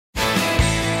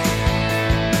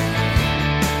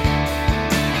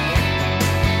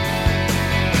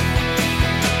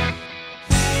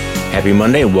Happy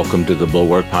Monday and welcome to the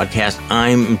Bulwark Podcast.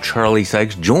 I'm Charlie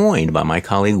Sykes, joined by my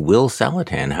colleague Will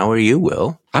Saletan. How are you,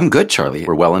 Will? I'm good, Charlie.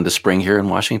 We're well into spring here in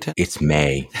Washington. It's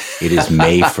May. It is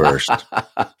May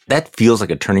 1st. That feels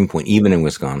like a turning point even in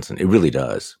Wisconsin. It really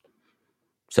does.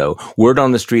 So word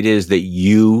on the street is that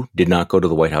you did not go to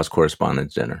the White House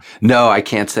Correspondents' Dinner. No, I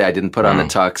can't say I didn't put on the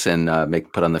tux and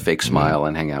put on the fake smile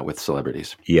and hang out with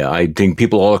celebrities. Yeah, I think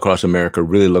people all across America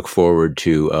really look forward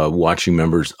to watching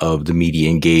members of the media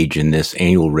engage in this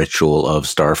annual ritual of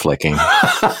star flicking.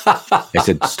 I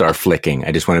said star flicking.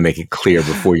 I just want to make it clear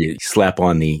before you slap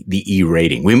on the E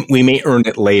rating. We may earn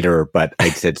it later, but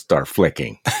I said star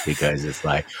flicking because it's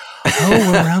like,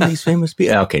 oh, we're around these famous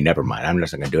people. Okay, never mind. I'm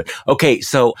just not going to do it. Okay,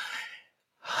 so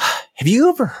have you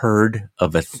ever heard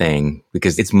of a thing,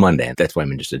 because it's Monday, that's why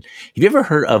I'm interested. Have you ever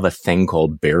heard of a thing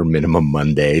called Bare Minimum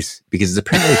Mondays? Because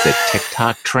apparently it's a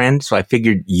TikTok trend, so I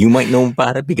figured you might know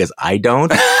about it because I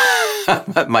don't.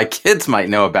 My kids might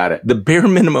know about it. The Bare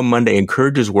Minimum Monday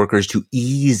encourages workers to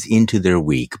ease into their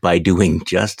week by doing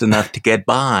just enough to get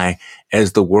by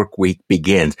as the work week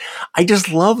begins. I just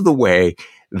love the way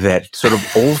that sort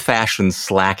of old-fashioned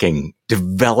slacking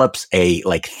develops a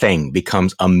thing,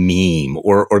 becomes a meme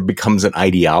or becomes an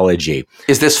ideology.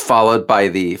 Is this followed by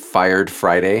the Fired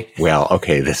Friday? Well,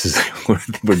 okay, this is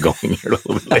we're going here a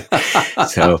little bit later.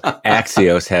 So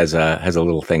Axios has a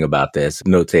little thing about this.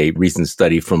 Notes a recent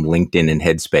study from LinkedIn and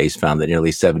Headspace found that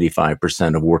nearly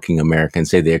 75% of working Americans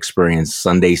say they experience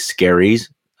Sunday scaries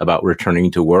about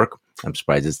returning to work. I'm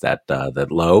surprised it's that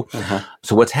low.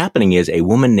 So what's happening is a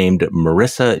woman named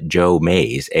Marissa Jo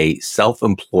Mays, a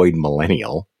self-employed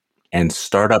millennial and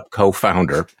startup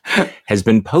co-founder, has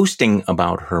been posting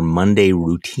about her Monday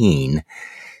routine,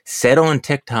 said on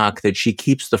TikTok that she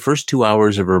keeps the first 2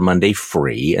 hours of her Monday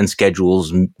free and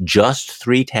schedules just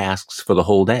 3 tasks for the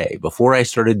whole day. Before I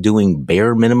started doing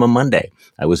Bare Minimum Monday,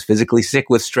 I was physically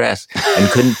sick with stress and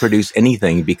couldn't produce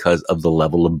anything because of the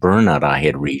level of burnout I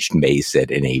had reached, May said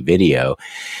in a video.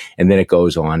 And then it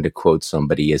goes on to quote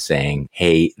somebody as saying,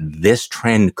 hey, this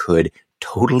trend could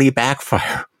totally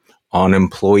backfire on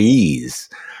employees.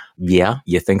 Yeah,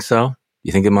 you think so?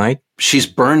 You think it might? She's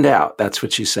burned out. That's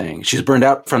what she's saying. She's burned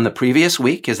out from the previous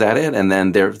week. Is that it? And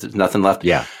then there's nothing left.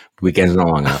 Yeah. Weekends not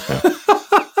long enough.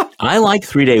 I like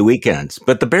 3-day weekends,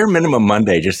 but the Bare Minimum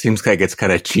Monday just seems like it's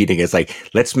kind of cheating. It's like,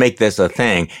 let's make this a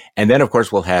thing. And then, of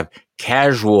course, we'll have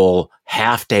casual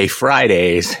half-day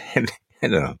Fridays. And, I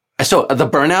don't know. So the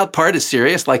burnout part is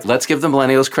serious. Let's give the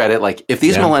millennials credit. If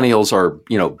these millennials are,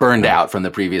 burned out from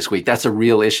the previous week, that's a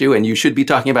real issue. And you should be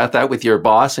talking about that with your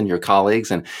boss and your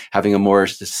colleagues and having a more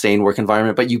sane work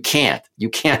environment. But you can't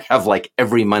have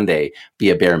every Monday be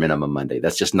a Bare Minimum Monday.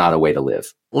 That's just not a way to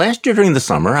live. Last year during the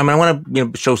summer, I want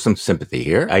to show some sympathy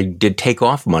here. I did take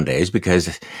off Mondays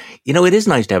because, it is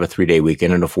nice to have a 3-day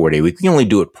weekend and a 4-day week. You only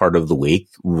do it part of the week,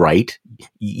 right?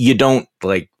 You don't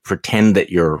pretend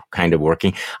that you're kind of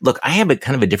working. Look, I have a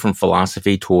kind of a different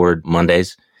philosophy toward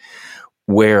Mondays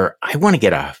where I want to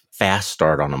get a fast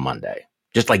start on a Monday,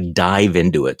 just dive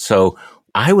into it. So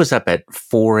I was up at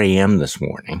 4 a.m. this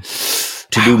morning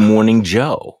to do Morning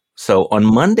Joe. So on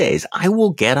Mondays, I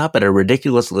will get up at a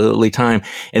ridiculously early time.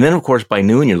 And then, of course, by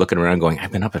noon, you're looking around going,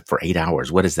 I've been up for 8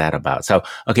 hours. What is that about? So,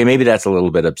 okay, maybe that's a little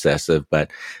bit obsessive,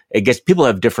 but I guess people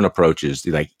have different approaches.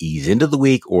 They ease into the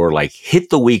week or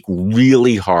hit the week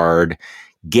really hard,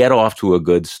 get off to a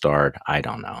good start. I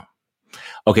don't know.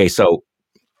 Okay, so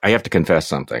I have to confess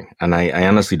something. And I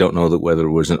honestly don't know whether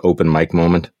it was an open mic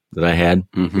moment that I had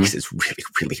because it's really,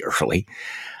 really early.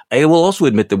 I will also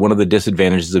admit that one of the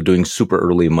disadvantages of doing super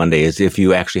early Monday is if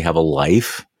you actually have a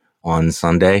life on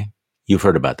Sunday. You've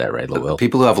heard about that, right, Will?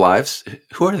 People who have lives?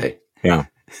 Who are they? Yeah.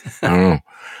 I don't know.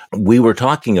 We were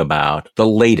talking about the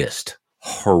latest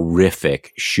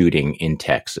horrific shooting in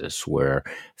Texas where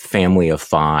family of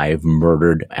 5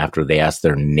 murdered after they asked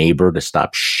their neighbor to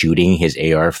stop shooting his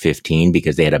AR-15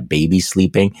 because they had a baby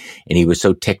sleeping. And he was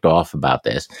so ticked off about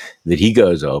this that he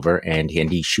goes over and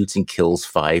he shoots and kills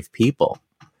 5 people.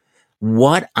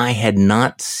 What I had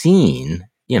not seen,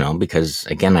 because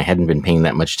again, I hadn't been paying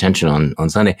that much attention on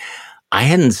Sunday. I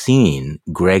hadn't seen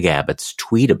Greg Abbott's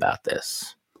tweet about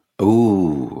this.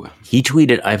 Ooh. He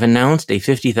tweeted, I've announced a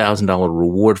 $50,000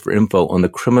 reward for info on the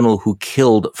criminal who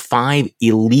killed 5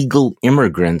 illegal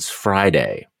immigrants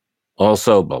Friday.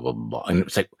 Also, blah, blah, blah. And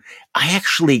it's I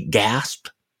actually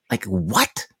gasped.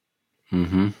 What?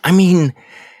 Mm-hmm. I mean,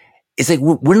 it's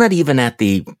we're not even at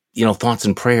the thoughts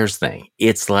and prayers thing.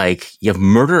 It's you have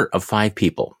murder of 5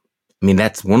 people. I mean,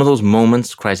 that's one of those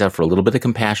moments cries out for a little bit of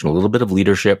compassion, a little bit of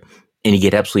leadership, and you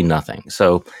get absolutely nothing.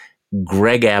 So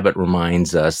Greg Abbott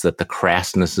reminds us that the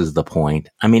crassness is the point.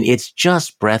 I mean, it's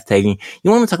just breathtaking.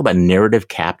 You want to talk about narrative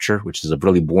capture, which is a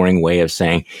really boring way of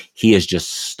saying he is just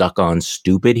stuck on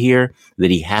stupid here, that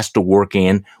he has to work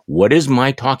in. What is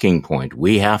my talking point?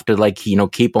 We have to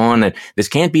keep on that. This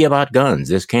can't be about guns.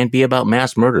 This can't be about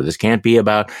mass murder. This can't be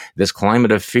about this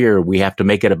climate of fear. We have to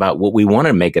make it about what we want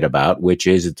to make it about, which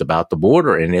is it's about the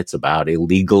border and it's about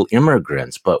illegal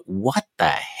immigrants. But what the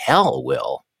hell,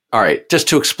 Will? All right, just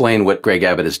to explain what Greg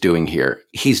Abbott is doing here,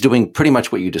 he's doing pretty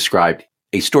much what you described.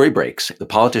 A story breaks. The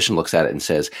politician looks at it and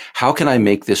says, how can I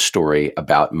make this story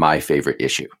about my favorite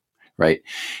issue? Right.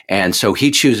 And so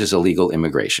he chooses illegal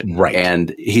immigration. Right.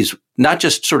 And he's not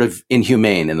just sort of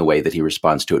inhumane in the way that he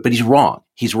responds to it, but he's wrong.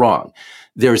 He's wrong.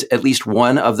 There's at least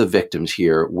one of the victims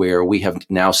here where we have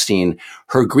now seen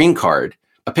her green card,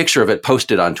 a picture of it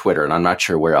posted on Twitter, and I'm not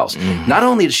sure where else. Not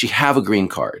only does she have a green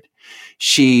card,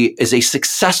 she is a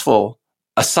successful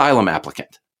asylum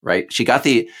applicant, right? She got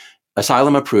the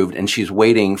asylum approved and she's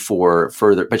waiting for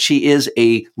further, but she is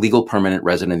a legal permanent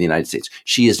resident of the United States.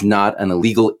 She is not an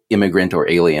illegal immigrant or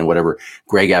alien, whatever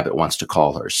Greg Abbott wants to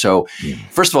call her. So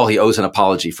first of all, he owes an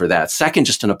apology for that. Second,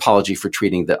 just an apology for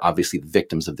treating obviously the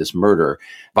victims of this murder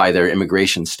by their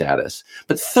immigration status.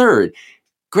 But third,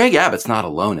 Greg Abbott's not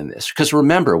alone in this, because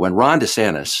remember when Ron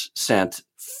DeSantis sent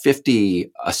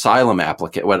 50 asylum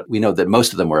applicants, well, we know that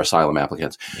most of them were asylum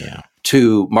applicants,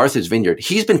 to Martha's Vineyard.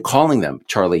 He's been calling them,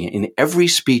 Charlie, in every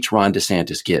speech Ron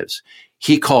DeSantis gives,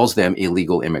 he calls them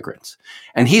illegal immigrants.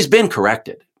 And he's been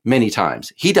corrected many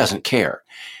times. He doesn't care.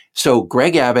 So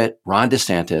Greg Abbott, Ron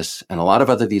DeSantis, and a lot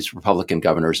of these Republican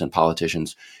governors and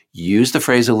politicians use the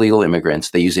phrase illegal immigrants.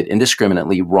 They use it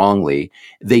indiscriminately, wrongly.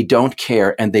 They don't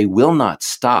care, and they will not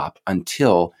stop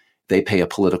until they pay a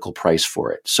political price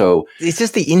for it. So it's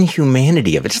just the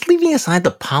inhumanity of it. Just leaving aside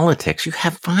the politics, you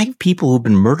have 5 people who've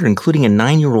been murdered, including a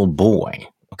 9-year-old boy.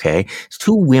 Okay. It's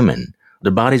 2 women.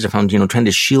 Their bodies are found, trying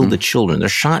to shield the children. They're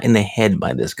shot in the head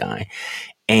by this guy.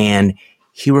 And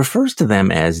he refers to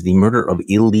them as the murder of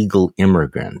illegal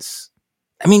immigrants.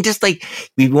 I mean, just like,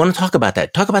 we want to talk about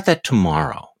that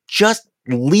tomorrow. Just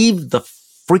leave the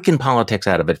freaking politics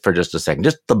out of it for just a second.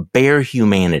 Just the bare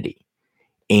humanity.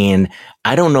 And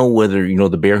I don't know whether,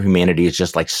 the bare humanity is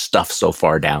just like stuff so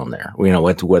far down there,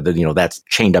 whether, that's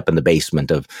chained up in the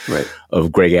basement of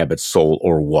Greg Abbott's soul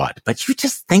or what. But you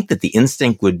just think that the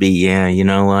instinct would be, yeah, you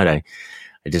know what? I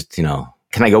just,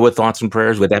 can I go with thoughts and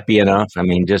prayers? Would that be enough? I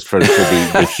mean, just for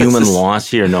the human loss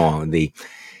here? No, the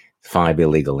 5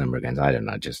 illegal immigrants. I don't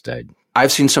know.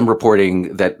 I've seen some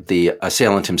reporting that the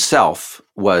assailant himself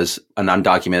was an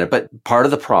undocumented, but part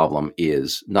of the problem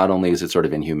is not only is it sort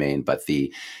of inhumane, but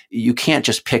you can't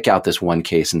just pick out this one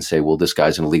case and say, well, this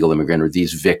guy's an illegal immigrant or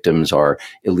these victims are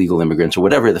illegal immigrants or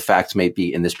whatever the facts may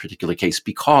be in this particular case,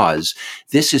 because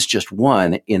this is just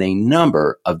one in a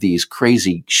number of these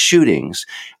crazy shootings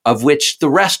of which the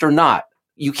rest are not.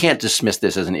 You can't dismiss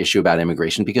this as an issue about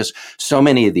immigration because so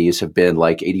many of these have been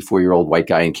like 84-year-old white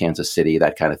guy in Kansas City,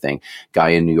 that kind of thing. Guy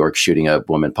in New York shooting a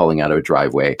woman pulling out of a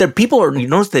driveway. You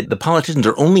notice that the politicians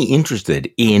are only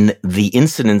interested in the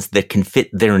incidents that can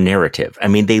fit their narrative. I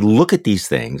mean, they look at these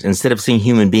things, instead of seeing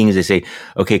human beings, they say,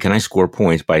 okay, can I score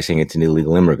points by saying it's an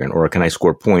illegal immigrant? Or can I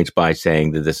score points by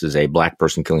saying that this is a black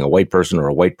person killing a white person or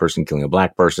a white person killing a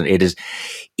black person? It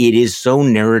is so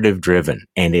narrative driven.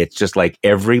 And it's just like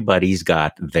everybody's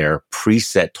got their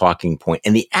preset talking point,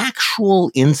 and the actual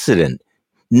incident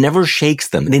never shakes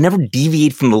them. They never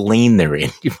deviate from the lane they're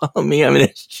in. You follow me? I mean,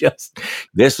 it's just,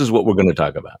 this is what we're going to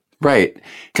talk about. Right.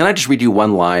 Can I just read you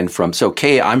one line so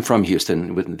Kay, I'm from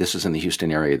Houston. This is in the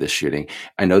Houston area, this shooting.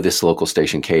 I know this local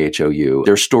station, KHOU.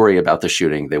 Their story about the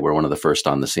shooting, they were one of the first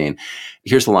on the scene.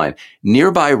 Here's the line.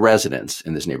 Nearby residents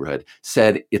in this neighborhood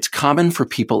said it's common for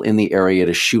people in the area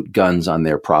to shoot guns on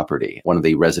their property. One of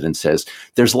the residents says,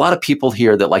 there's a lot of people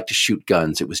here that like to shoot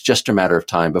guns. It was just a matter of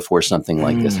time before something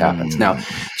like this happens. Now,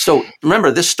 so remember,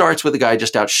 this starts with a guy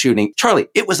just out shooting. Charlie,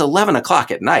 it was 11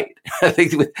 o'clock at night. I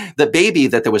think with the baby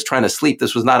that there was trying to sleep,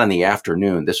 this was not in the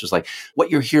afternoon. This was like, what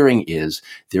you're hearing is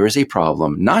there is a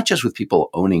problem, not just with people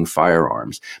owning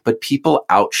firearms, but people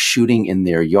out shooting in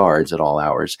their yards at all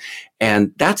hours.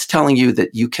 And that's telling you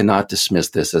that you cannot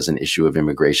dismiss this as an issue of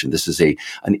immigration. This is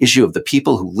an issue of the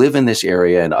people who live in this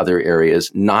area and other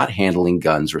areas not handling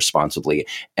guns responsibly.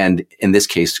 And in this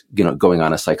case, going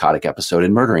on a psychotic episode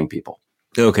and murdering people.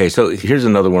 Okay, so here's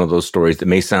another one of those stories that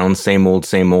may sound same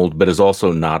old, but is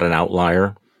also not an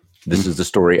outlier. This is the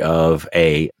story of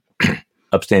a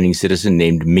upstanding citizen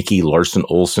named Mickey Larson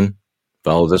Olson.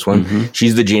 Follow this one.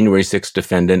 She's the January 6th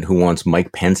defendant who wants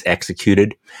Mike Pence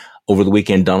executed. Over the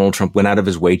weekend, Donald Trump went out of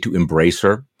his way to embrace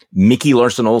her. Mickey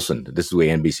Larson Olsen, this is the way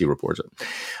NBC reports it,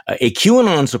 a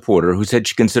QAnon supporter who said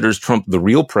she considers Trump the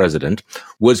real president,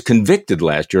 was convicted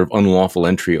last year of unlawful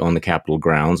entry on the Capitol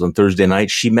grounds. On Thursday night,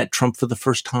 she met Trump for the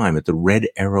first time at the Red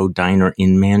Arrow Diner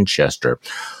in Manchester.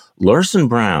 Larson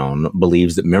Brown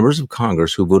believes that members of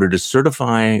Congress who voted to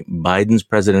certify Biden's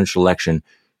presidential election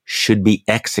should be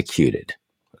executed.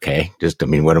 Okay,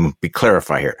 what I'm be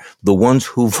clarify here. The ones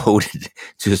who voted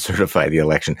to certify the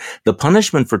election. The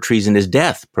punishment for treason is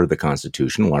death, per the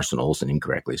Constitution, Larson Olsen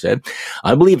incorrectly said.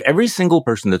 I believe every single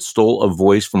person that stole a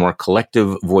voice from our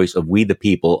collective voice of we the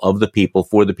people, of the people,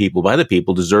 for the people, by the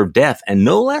people, deserve death, and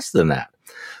no less than that.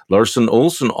 Larson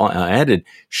Olsen added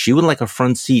she would like a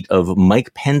front seat of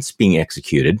Mike Pence being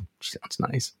executed. Sounds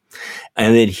nice.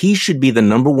 And that he should be the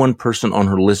number one person on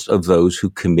her list of those who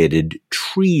committed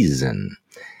treason.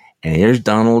 And here's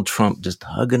Donald Trump just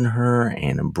hugging her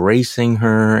and embracing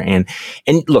her. And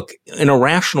look, in a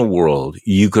rational world,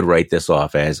 you could write this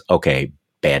off as, okay,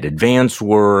 bad advance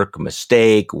work,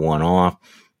 mistake, one-off.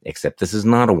 Except this is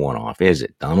not a one-off, is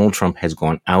it? Donald Trump has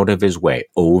gone out of his way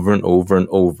over and over and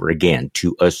over again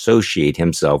to associate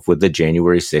himself with the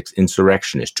January 6th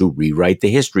insurrectionists, to rewrite the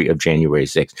history of January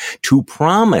 6th, to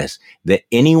promise that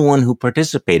anyone who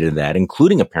participated in that,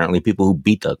 including apparently people who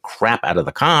beat the crap out of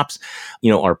the cops,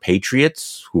 are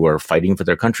patriots who are fighting for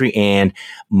their country and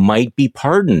might be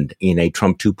pardoned in a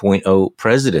Trump 2.0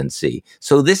 presidency.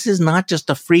 So this is not just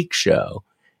a freak show.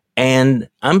 And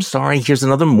I'm sorry, here's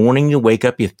another morning you wake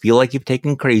up, you feel like you've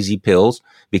taken crazy pills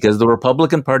because the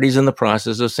Republican Party's in the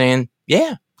process of saying,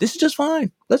 yeah, this is just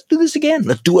fine. Let's do this again.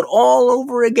 Let's do it all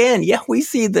over again. Yeah, we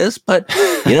see this, but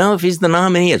if he's the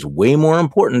nominee, it's way more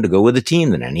important to go with the team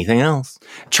than anything else.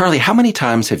 Charlie, how many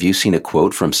times have you seen a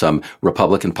quote from some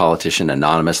Republican politician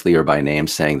anonymously or by name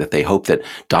saying that they hope that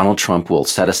Donald Trump will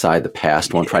set aside the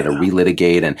past, won't try to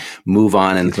relitigate and move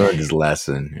on? And he's learned his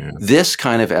lesson. Yeah. This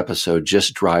kind of episode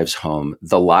just drives home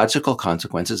the logical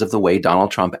consequences of the way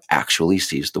Donald Trump actually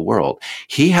sees the world.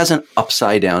 He has an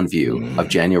upside down view of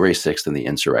January 6th and the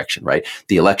insurrection, right?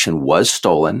 The election was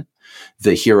stolen.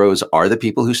 The heroes are the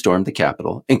people who stormed the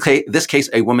Capitol. In this case,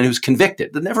 a woman who's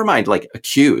convicted, never mind,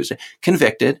 accused,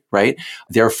 convicted, right?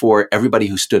 Therefore, everybody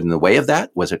who stood in the way of that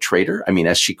was a traitor. I mean,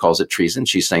 as she calls it treason,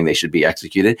 she's saying they should be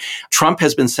executed. Trump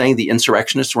has been saying the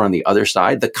insurrectionists were on the other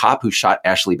side. The cop who shot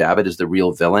Ashley Babbitt is the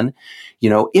real villain.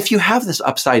 If you have this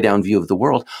upside down view of the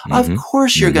world, of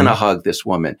course you're going to hug this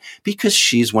woman because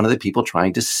she's one of the people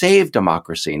trying to save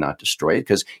democracy, not destroy it,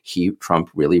 because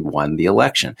Trump really won the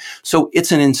election. So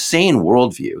it's an insane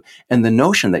worldview. And the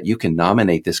notion that you can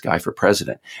nominate this guy for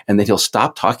president and that he'll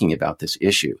stop talking about this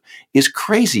issue is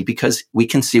crazy because we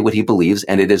can see what he believes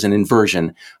and it is an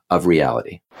inversion of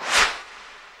reality.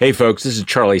 Hey folks, this is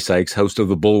Charlie Sykes, host of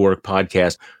the Bulwark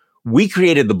podcast. We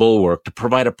created the Bulwark to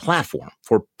provide a platform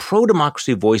for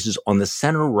pro-democracy voices on the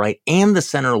center right and the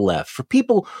center left, for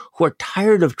people who are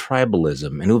tired of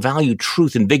tribalism and who value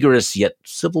truth and vigorous yet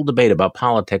civil debate about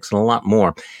politics and a lot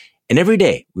more. And every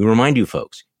day we remind you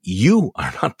folks, you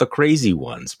are not the crazy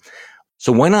ones.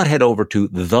 So why not head over to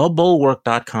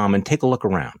thebulwark.com and take a look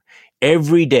around.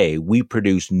 Every day we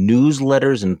produce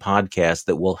newsletters and podcasts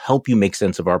that will help you make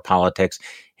sense of our politics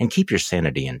and keep your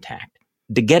sanity intact.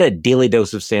 To get a daily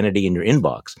dose of sanity in your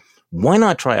inbox, why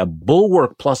not try a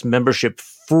Bulwark Plus membership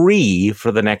free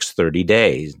for the next 30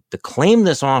 days? To claim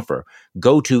this offer,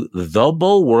 go to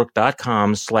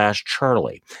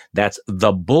thebulwark.com/Charlie. That's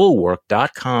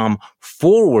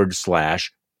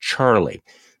thebulwark.com/Charlie.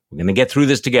 We're going to get through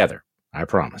this together. I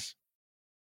promise.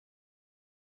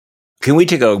 Can we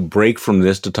take a break from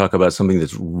this to talk about something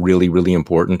that's really, really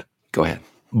important? Go ahead.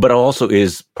 But also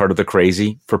is part of the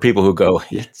crazy for people who go,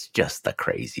 it's just the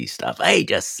crazy stuff. I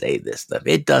just say this stuff.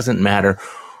 It doesn't matter.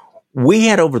 We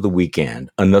had over the weekend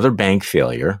another bank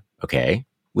failure, okay,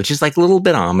 which is like a little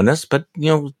bit ominous, but,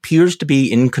 appears to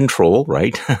be in control,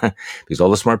 right? Because all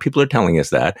the smart people are telling us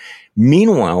that.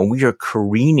 Meanwhile, we are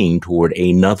careening toward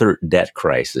another debt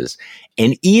crisis.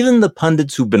 And even the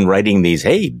pundits who've been writing these,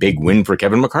 hey, big win for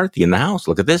Kevin McCarthy in the House.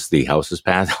 Look at this. The House has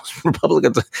passed. House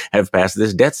Republicans have passed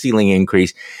this debt ceiling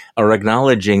increase, are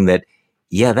acknowledging that,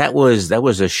 yeah, that was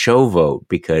a show vote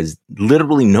because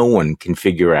literally no one can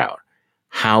figure out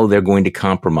how they're going to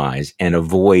compromise and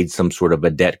avoid some sort of a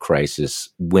debt crisis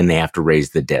when they have to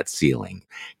raise the debt ceiling.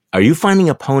 Are you finding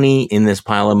a pony in this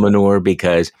pile of manure?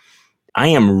 Because I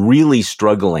am really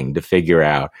struggling to figure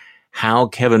out how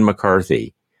Kevin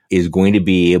McCarthy is going to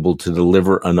be able to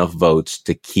deliver enough votes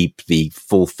to keep the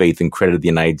full faith and credit of the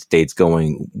United States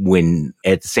going when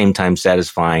at the same time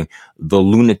satisfying the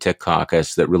lunatic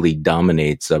caucus that really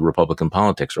dominates Republican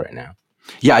politics right now.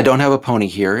 Yeah, I don't have a pony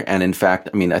here. And in fact,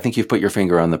 I mean, I think you've put your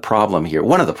finger on the problem here.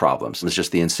 One of the problems is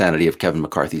just the insanity of Kevin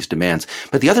McCarthy's demands.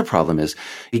 But the other problem is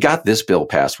he got this bill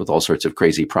passed with all sorts of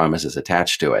crazy promises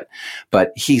attached to it.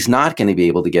 But he's not going to be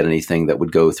able to get anything that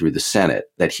would go through the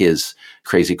Senate that his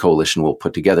crazy coalition will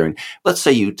put together. And let's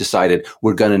say you decided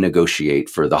we're going to negotiate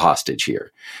for the hostage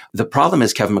here. The problem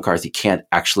is Kevin McCarthy can't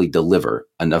actually deliver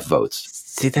enough votes.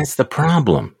 See, that's the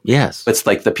problem. Yes. It's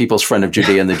like the People's Front of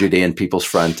Judea and the Judean People's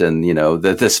Front and,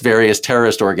 this various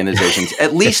terrorist organizations.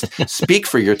 At least speak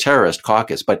for your terrorist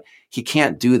caucus, but he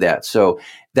can't do that. So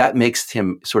that makes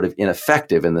him sort of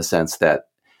ineffective in the sense that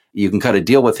you can cut a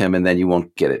deal with him and then you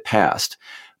won't get it passed.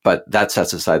 But that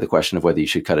sets aside the question of whether you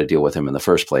should cut a deal with him in the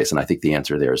first place. And I think the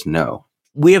answer there is no.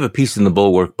 We have a piece in the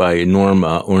Bulwark by Norm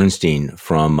Ornstein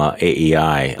from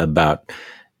AEI about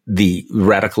the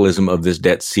radicalism of this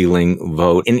debt ceiling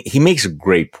vote. And he makes a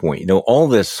great point. All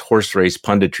this horse race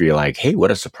punditry, like, hey,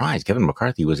 what a surprise. Kevin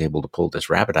McCarthy was able to pull this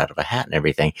rabbit out of a hat and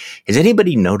everything. Has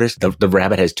anybody noticed the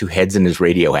rabbit has two heads and is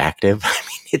radioactive? I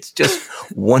mean, it's just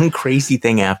one crazy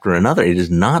thing after another. It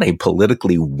is not a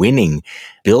politically winning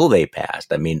bill they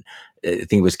passed. I mean, I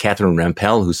think it was Catherine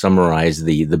Rampell who summarized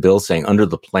the bill saying, under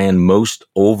the plan, most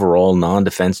overall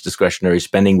non-defense discretionary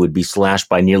spending would be slashed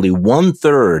by nearly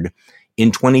 1/3 in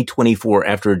 2024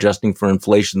 after adjusting for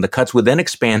inflation. The cuts would then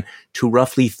expand to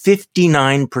roughly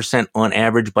 59% on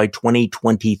average by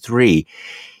 2023.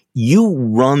 You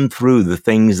run through the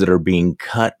things that are being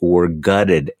cut or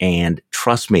gutted, and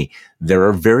trust me, there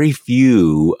are very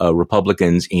few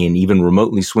Republicans in even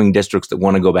remotely swing districts that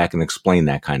want to go back and explain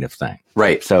that kind of thing.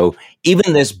 Right. So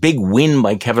even this big win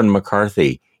by Kevin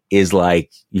McCarthy is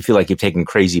like, you feel like you've taken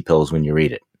crazy pills when you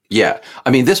read it. Yeah.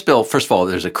 I mean, this bill, first of all,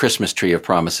 there's a Christmas tree of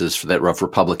promises for that rough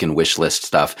Republican wish list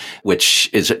stuff, which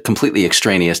is completely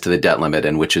extraneous to the debt limit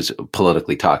and which is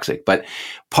politically toxic. But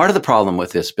part of the problem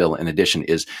with this bill, in addition,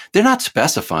 is they're not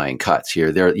specifying cuts here.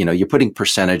 You're putting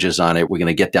percentages on it. We're going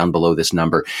to get down below this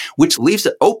number, which leaves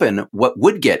it open what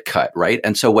would get cut, right?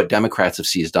 And so what Democrats have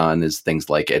seized on is things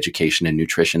like education and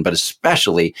nutrition, but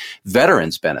especially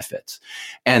veterans benefits.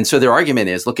 And so their argument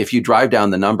is, look, if you drive down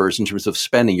the numbers in terms of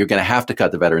spending, you're going to have to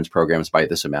cut the veterans programs by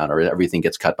this amount, or everything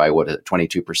gets cut by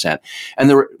 22%.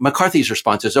 And McCarthy's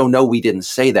response is, oh, no, we didn't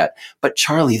say that. But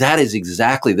Charlie, that is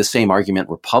exactly the same argument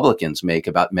Republicans make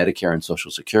about Medicare and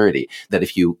Social Security, that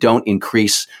if you don't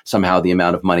increase somehow the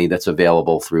amount of money that's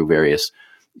available through various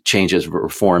changes,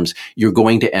 reforms, you're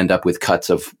going to end up with cuts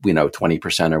of,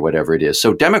 20% or whatever it is.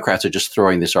 So Democrats are just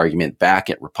throwing this argument back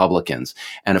at Republicans.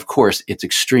 And of course, it's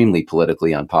extremely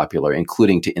politically unpopular,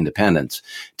 including to independents,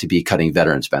 to be cutting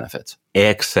veterans benefits.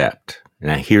 Except,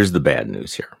 now here's the bad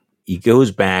news here. It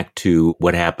goes back to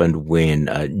what happened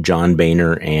when John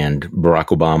Boehner and Barack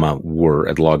Obama were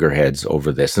at loggerheads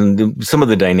over this. And some of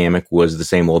the dynamic was the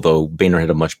same, although Boehner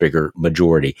had a much bigger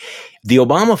majority. The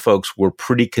Obama folks were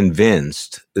pretty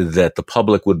convinced that the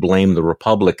public would blame the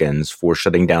Republicans for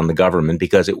shutting down the government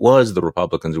because it was the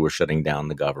Republicans who were shutting down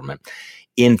the government.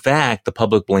 In fact, the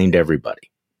public blamed everybody.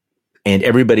 And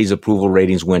everybody's approval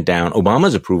ratings went down.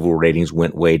 Obama's approval ratings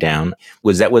went way down.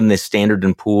 Was that when the Standard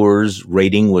 & Poor's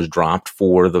rating was dropped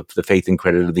for the faith and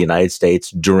credit of the United States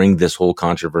during this whole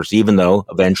controversy? Even though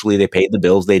eventually they paid the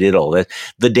bills, they did all that.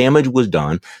 The damage was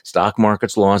done. Stock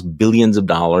markets lost billions of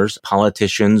dollars.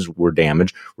 Politicians were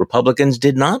damaged. Republicans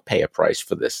did not pay a price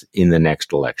for this in the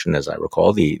next election, as I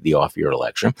recall, the off-year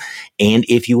election. And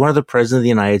if you are the president of the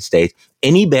United States,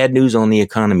 any bad news on the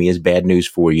economy is bad news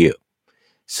for you.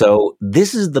 So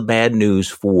this is the bad news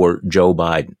for Joe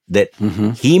Biden, that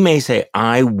he may say,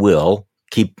 I will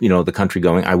keep, the country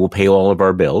going. I will pay all of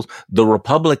our bills. The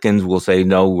Republicans will say,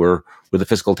 no, we're the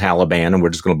fiscal Taliban and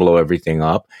we're just going to blow everything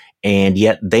up. And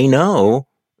yet they know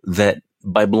that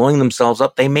by blowing themselves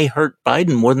up, they may hurt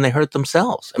Biden more than they hurt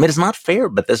themselves. I mean, it's not fair,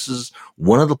 but this is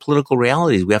one of the political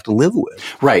realities we have to live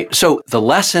with. Right. So the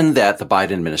lesson that the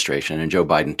Biden administration and Joe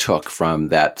Biden took from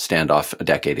that standoff a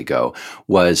decade ago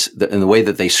was, and the way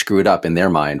that they screwed up in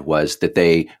their mind was that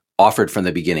they offered from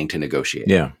the beginning to negotiate.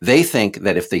 Yeah. They think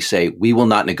that if they say, we will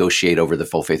not negotiate over the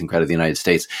full faith and credit of the United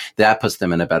States, that puts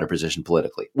them in a better position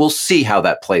politically. We'll see how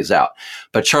that plays out.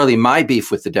 But Charlie, my beef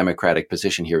with the Democratic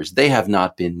position here is they have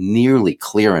not been nearly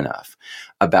clear enough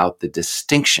about the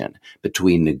distinction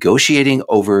between negotiating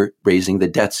over raising the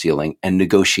debt ceiling and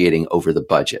negotiating over the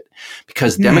budget.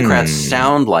 Because Democrats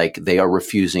sound like they are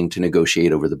refusing to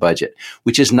negotiate over the budget,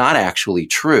 which is not actually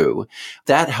true.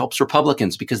 That helps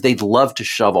Republicans because they'd love to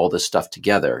shove all this stuff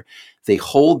together. They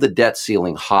hold the debt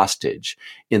ceiling hostage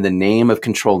in the name of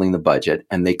controlling the budget,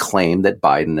 and they claim that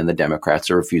Biden and the Democrats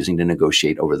are refusing to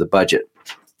negotiate over the budget.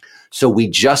 So we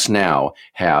just now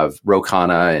have Ro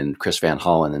Khanna and Chris Van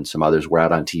Hollen and some others were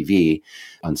out on TV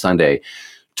on Sunday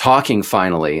talking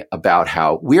finally about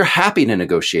how we're happy to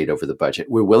negotiate over the budget.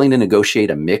 We're willing to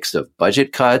negotiate a mix of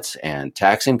budget cuts and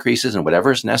tax increases and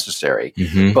whatever is necessary,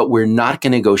 but we're not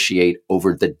going to negotiate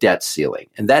over the debt ceiling.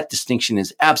 And that distinction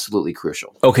is absolutely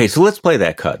crucial. Okay, so let's play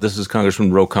that cut. This is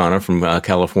Congressman Ro Khanna from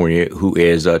California, who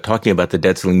is talking about the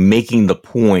debt ceiling, making the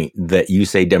point that you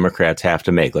say Democrats have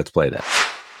to make. Let's play that.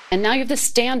 And now you have the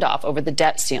standoff over the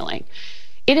debt ceiling.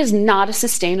 It is not a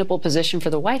sustainable position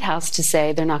for the White House to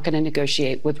say they're not going to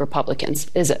negotiate with Republicans,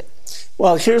 is it?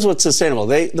 Well, here's what's sustainable.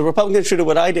 The Republicans should do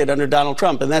what I did under Donald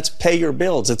Trump, and that's pay your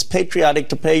bills. It's patriotic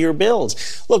to pay your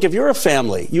bills. Look, if you're a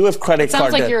family, you have credit card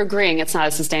debt. Sounds like you're agreeing it's not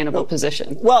a sustainable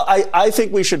position. Well, I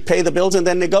think we should pay the bills and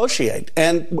then negotiate.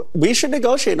 And we should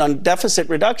negotiate on deficit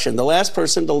reduction. The last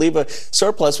person to leave a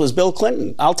surplus was Bill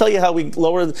Clinton. I'll tell you how we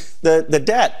lower the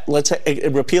debt. Let's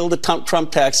repeal the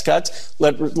Trump tax cuts.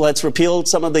 Let's repeal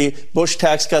some of the Bush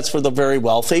tax cuts for the very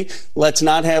wealthy. Let's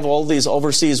not have all these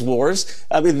overseas wars.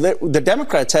 I mean, the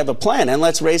Democrats have a plan, and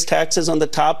let's raise taxes on the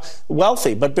top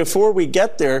wealthy. But before we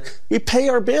get there, we pay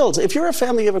our bills. If you're a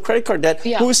family, you have a credit card debt,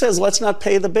 who says let's not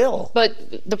pay the bill?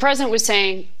 But the president was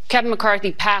saying Kevin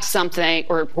McCarthy passed something,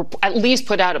 or at least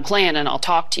put out a plan, and I'll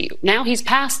talk to you. Now he's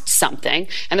passed something,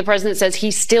 and the president says he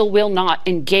still will not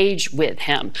engage with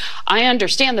him. I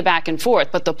understand the back and forth,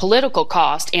 but the political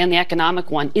cost and the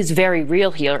economic one is very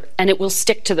real here, and it will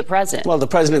stick to the president. Well, the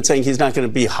president's saying he's not going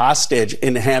to be hostage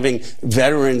in having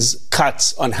veterans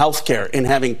cuts on health care, in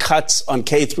having cuts on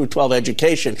K through 12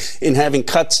 education, in having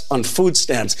cuts on food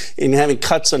stamps, in having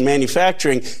cuts on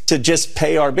manufacturing to just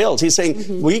pay our bills. He's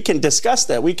saying we can discuss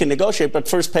that. We can negotiate, but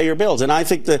first pay your bills. And I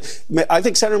think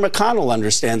Senator McConnell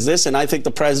understands this, and I think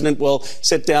the president will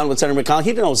sit down with Senator McConnell.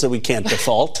 He knows that we can't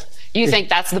default. You think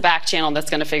that's the back channel that's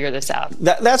going to figure this out?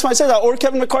 That's why I said that. Or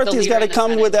Kevin McCarthy's got to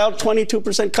come without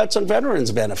 22% cuts on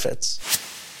veterans benefits.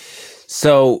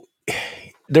 So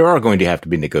there are going to have to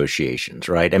be negotiations,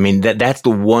 right? I mean, that's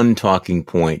the one talking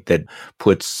point that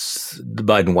puts the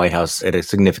Biden White House at a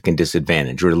significant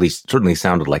disadvantage, or at least certainly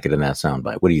sounded like it in that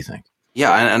soundbite. What do you think?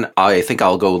 Yeah, and I think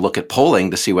I'll go look at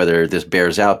polling to see whether this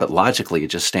bears out, but logically it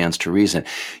just stands to reason.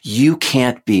 You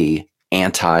can't be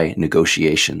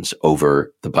anti-negotiations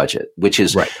over the budget, which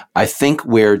is, right, I think,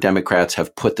 where Democrats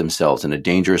have put themselves in a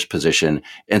dangerous position.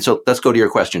 And so let's go to your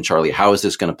question, Charlie. How is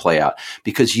this going to play out?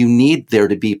 Because you need there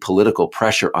to be political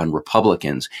pressure on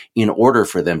Republicans in order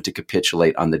for them to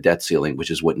capitulate on the debt ceiling, which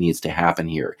is what needs to happen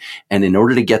here. And in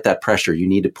order to get that pressure, you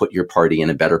need to put your party in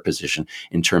a better position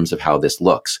in terms of how this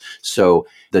looks. So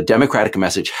the Democratic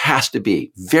message has to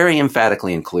be very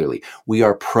emphatically and clearly, we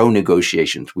are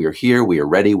pro-negotiations. We are here. We are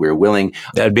ready. We are willing.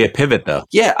 That'd be a pivot, though.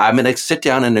 Yeah, I'm going to sit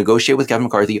down and negotiate with Kevin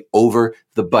McCarthy over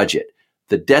the budget.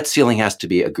 The debt ceiling has to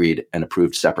be agreed and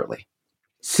approved separately.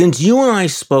 Since you and I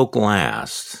spoke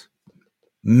last,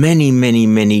 many, many,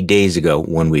 many days ago,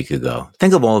 1 week ago,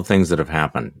 think of all the things that have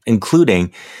happened,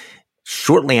 including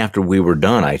shortly after we were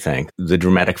done, I think, the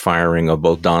dramatic firing of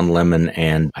both Don Lemon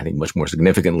and, I think much more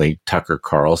significantly, Tucker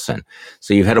Carlson.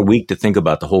 So you've had a week to think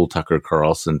about the whole Tucker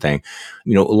Carlson thing.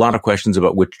 You know, a lot of questions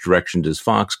about which direction does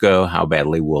Fox go? How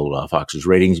badly will Fox's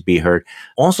ratings be hurt?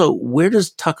 Also, where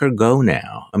does Tucker go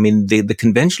now? I mean, the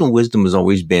conventional wisdom has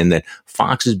always been that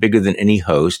Fox is bigger than any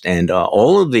host, and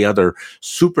all of the other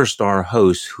superstar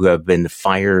hosts who have been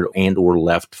fired and or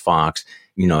left Fox,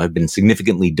 you know, have been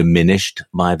significantly diminished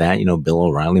by that. You know, Bill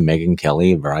O'Reilly, Megyn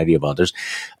Kelly, a variety of others.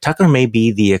 Tucker may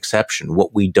be the exception.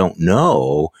 What we don't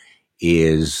know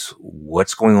is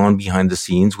what's going on behind the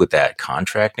scenes with that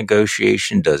contract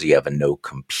negotiation. Does he have a no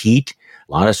compete?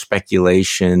 A lot of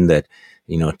speculation that,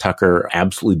 you know, Tucker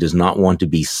absolutely does not want to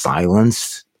be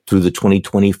silenced through the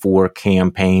 2024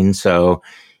 campaign. So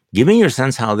give me your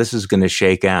sense how this is going to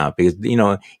shake out, because, you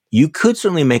know, you could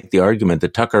certainly make the argument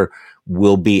that Tucker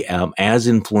will be as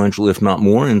influential, if not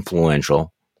more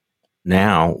influential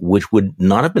now, which would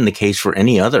not have been the case for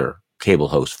any other cable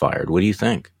host fired. What do you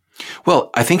think? Well,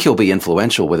 I think he'll be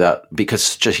influential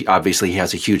because just obviously he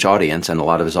has a huge audience and a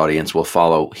lot of his audience will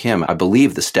follow him. I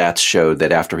believe the stats showed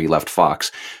that after he left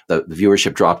Fox, the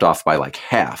viewership dropped off by like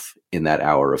half in that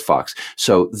hour of Fox.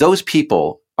 So those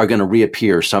people are going to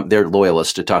reappear. They're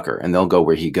loyalists to Tucker and they'll go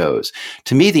where he goes.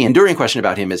 To me, the enduring question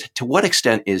about him is, to what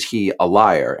extent is he a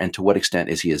liar and to what extent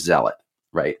is he a zealot?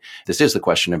 right? This is the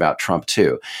question about Trump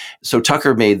too. So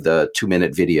Tucker made the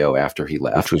 2-minute video after he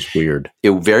left. Which was weird.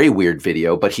 A very weird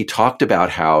video, but he talked about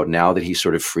how now that he's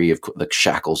sort of free of the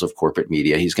shackles of corporate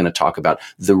media, he's going to talk about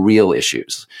the real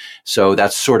issues. So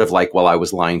that's sort of like, well, I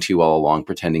was lying to you all along,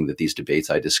 pretending that these debates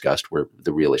I discussed were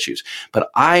the real issues. But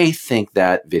I think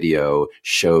that video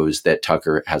shows that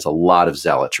Tucker has a lot of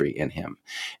zealotry in him.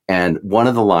 And one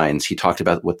of the lines, he talked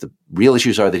about what the real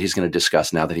issues are that he's going to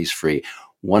discuss now that he's free.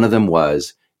 One of them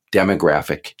was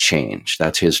demographic change.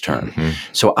 That's his term. Mm-hmm.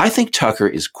 So I think Tucker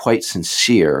is quite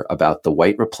sincere about the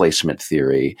white replacement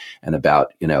theory and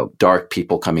about, dark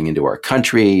people coming into our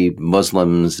country,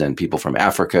 Muslims and people from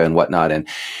Africa and whatnot, and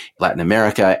Latin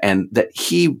America, and that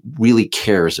he really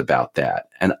cares about that.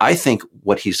 And I think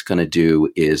what he's going to do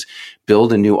is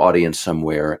build a new audience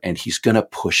somewhere, and he's going to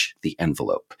push the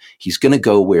envelope. He's going to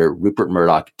go where Rupert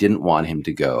Murdoch didn't want him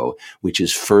to go, which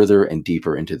is further and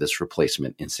deeper into this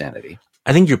replacement insanity.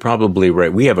 I think you're probably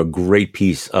right. We have a great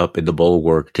piece up in the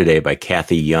Bulwark today by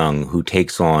Kathy Young, who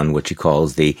takes on what she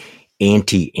calls the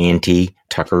anti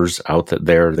Tuckers out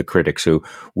there, the critics who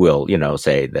will,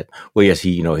 say that, well, yes,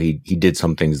 he did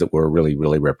some things that were really,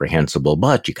 really reprehensible,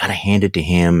 but you got to hand it to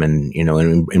him and,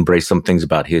 and embrace some things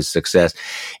about his success.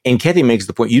 And Kathy makes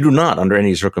the point, you do not, under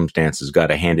any circumstances, got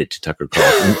to hand it to Tucker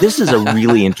Carlson. This is a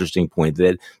really interesting point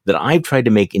that I've tried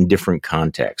to make in different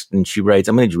contexts. And she writes,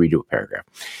 I'm going to read you a paragraph.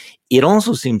 It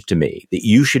also seems to me that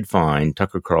you should find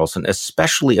Tucker Carlson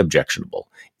especially objectionable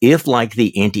if, like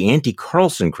the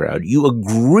anti-Carlson crowd, you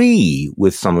agree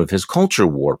with some of his culture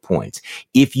war points.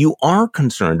 If you are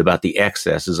concerned about the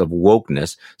excesses of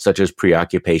wokeness, such as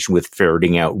preoccupation with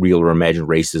ferreting out real or imagined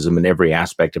racism in every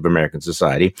aspect of American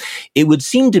society, it would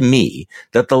seem to me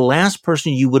that the last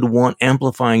person you would want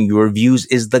amplifying your views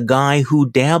is the guy who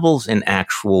dabbles in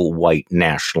actual white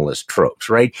nationalist tropes,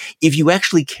 right? If you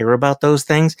actually care about those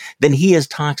things, then he is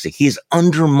toxic. He is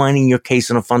undermining your case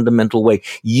in a fundamental way.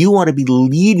 You ought to be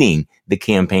leading the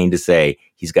campaign to say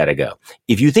he's got to go.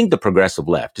 If you think the progressive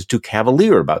left is too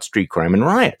cavalier about street crime and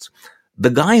riots,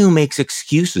 the guy who makes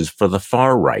excuses for the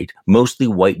far right, mostly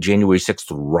white January 6th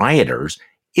rioters,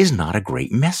 is not a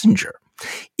great messenger.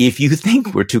 If you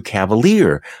think we're too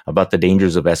cavalier about the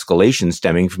dangers of escalation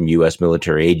stemming from U.S.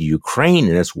 military aid to Ukraine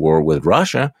in its war with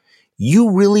Russia, you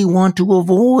really want to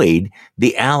avoid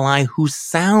the ally who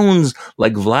sounds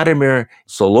like Vladimir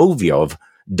Solovyov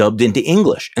dubbed into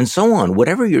English, and so on.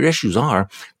 Whatever your issues are,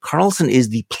 Carlson is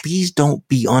the please don't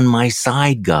be on my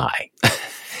side guy.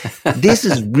 This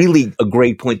is really a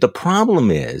great point. The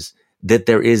problem is that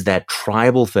there is that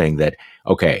tribal thing that,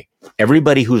 okay,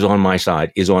 everybody who's on my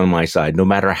side is on my side, no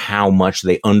matter how much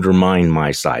they undermine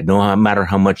my side, no matter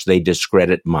how much they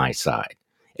discredit my side.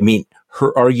 I mean,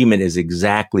 her argument is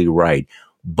exactly right,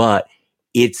 but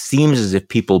it seems as if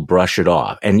people brush it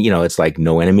off. And, it's like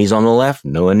no enemies on the left,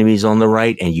 no enemies on the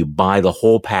right, and you buy the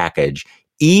whole package,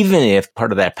 even if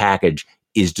part of that package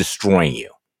is destroying you.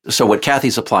 So what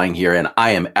Kathy's applying here, and I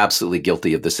am absolutely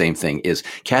guilty of the same thing, is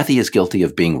Kathy is guilty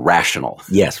of being rational.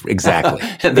 Yes, exactly.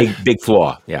 big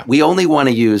flaw. Yeah. We only want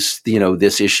to use,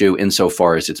 this issue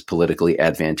insofar as it's politically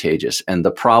advantageous. And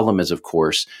the problem is, of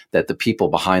course, that the people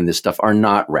behind this stuff are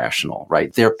not rational,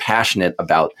 right? They're passionate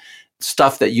about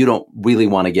stuff that you don't really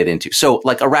want to get into. So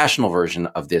like a rational version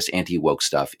of this anti-woke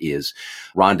stuff is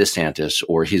Ron DeSantis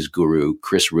or his guru,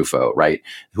 Chris Rufo, right?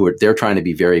 They're trying to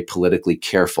be very politically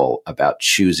careful about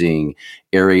choosing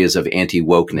areas of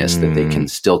anti-wokeness that they can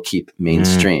still keep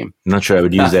mainstream. I'm not sure I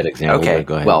would use that example. Okay. But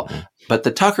go ahead. Well, but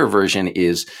the Tucker version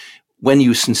is when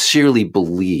you sincerely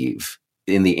believe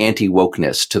in the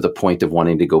anti-wokeness to the point of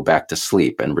wanting to go back to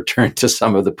sleep and return to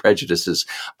some of the prejudices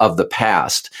of the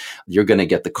past, you're going to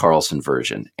get the Carlson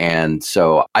version. And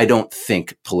so I don't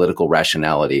think political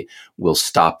rationality will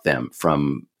stop them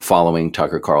from following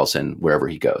Tucker Carlson wherever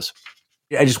he goes.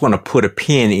 I just want to put a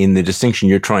pin in the distinction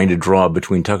you're trying to draw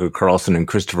between Tucker Carlson and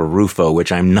Christopher Rufo,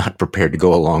 which I'm not prepared to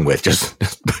go along with. Just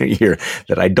put here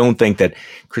that I don't think that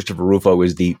Christopher Rufo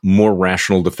is the more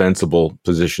rational, defensible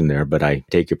position there, but I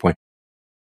take your point.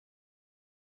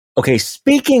 Okay,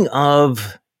 speaking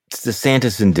of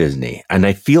DeSantis and Disney, and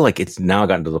I feel like it's now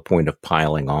gotten to the point of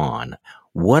piling on.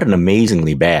 What an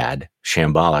amazingly bad,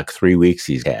 shambolic 3 weeks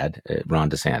he's had, Ron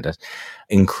DeSantis,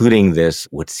 including this,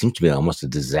 what seems to be almost a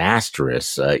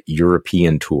disastrous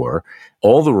European tour.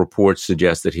 All the reports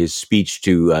suggest that his speech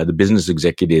to the business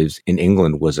executives in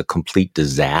England was a complete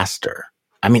disaster.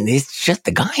 I mean, it's just,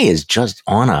 the guy is just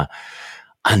on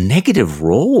a negative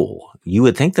roll. You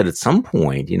would think that at some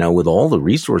point, with all the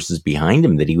resources behind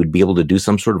him, that he would be able to do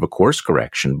some sort of a course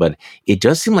correction. But it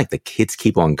does seem like the kids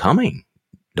keep on coming,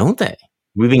 don't they?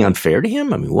 We're being unfair to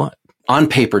him? I mean, what? on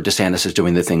paper, DeSantis is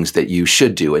doing the things that you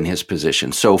should do in his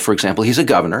position. So, for example, he's a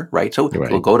governor, right? So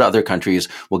we'll go to other countries.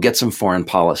 We'll get some foreign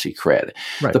policy cred.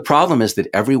 Right. The problem is that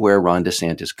everywhere Ron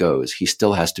DeSantis goes, he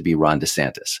still has to be Ron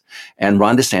DeSantis. And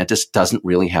Ron DeSantis doesn't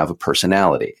really have a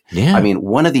personality. Yeah. I mean,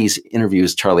 one of these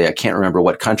interviews, Charlie, I can't remember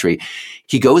what country,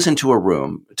 he goes into a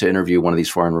room to interview one of these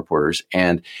foreign reporters,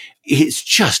 and he's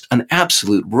just an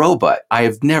absolute robot. I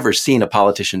have never seen a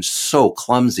politician so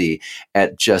clumsy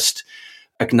at just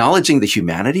acknowledging the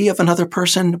humanity of another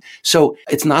person. So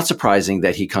it's not surprising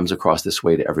that he comes across this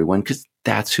way to everyone, because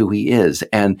that's who he is.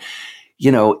 And,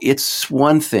 you know, it's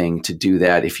one thing to do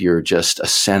that if you're just a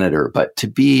senator, but to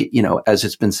be, you know, as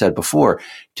it's been said before,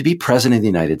 to be president of the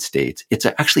United States, it's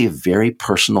actually a very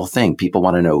personal thing. People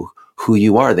want to know who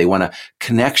you are. They want a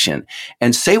connection.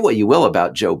 And say what you will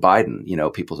about Joe Biden. You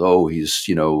know, people say, oh, he's,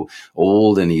 you know,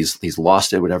 old and he's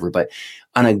lost it, whatever. But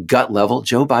on a gut level,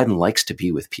 Joe Biden likes to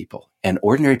be with people. And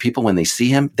ordinary people, when they see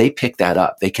him, they pick that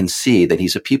up. They can see that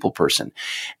he's a people person.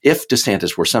 If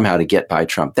DeSantis were somehow to get by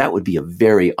Trump, that would be a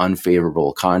very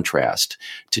unfavorable contrast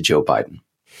to Joe Biden.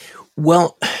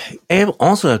 Well, I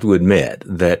also have to admit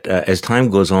that as time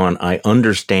goes on, I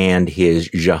understand his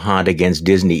jihad against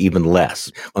Disney even less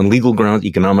on legal grounds,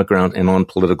 economic grounds, and on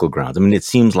political grounds. I mean, it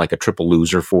seems like a triple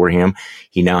loser for him.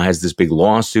 He now has this big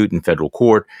lawsuit in federal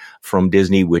court from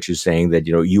Disney, which is saying that,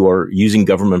 you know, you are using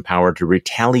government power to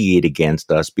retaliate against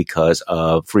us because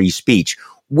of free speech,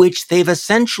 which they've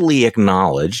essentially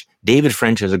acknowledged. David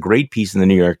French has a great piece in the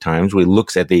New York Times where he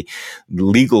looks at the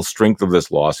legal strength of this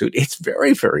lawsuit. It's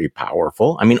very, very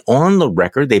powerful. I mean, on the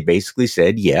record, they basically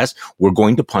said, yes, we're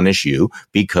going to punish you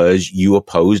because you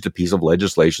opposed a piece of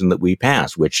legislation that we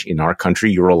passed, which in our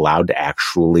country, you're allowed to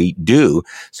actually do.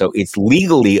 So it's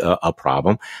legally a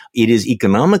problem. It is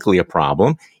economically a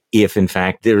problem. If, in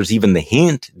fact, there's even the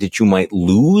hint that you might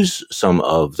lose some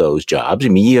of those jobs. I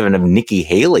mean, you even have Nikki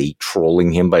Haley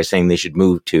trolling him by saying they should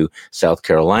move to South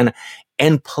Carolina.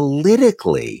 And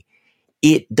politically,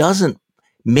 it doesn't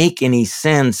make any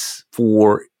sense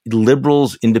for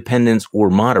liberals, independents, or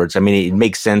moderates. I mean, it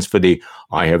makes sense for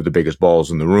I have the biggest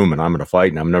balls in the room and I'm going to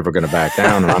fight and I'm never going to back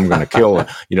down and I'm going to kill,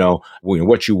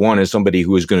 what you want is somebody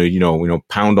who is going to,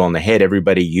 pound on the head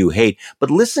everybody you hate.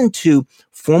 But listen to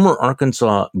former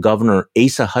Arkansas Governor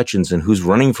Asa Hutchinson, who's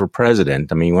running for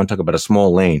president. I mean, you want to talk about a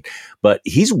small lane, but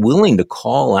he's willing to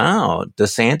call out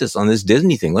DeSantis on this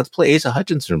Disney thing. Let's play Asa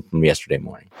Hutchinson from yesterday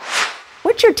morning.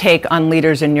 What's your take on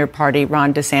leaders in your party,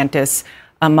 Ron DeSantis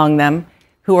among them,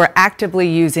 who are actively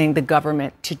using the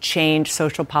government to change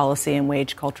social policy and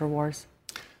wage culture wars?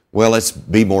 Well, let's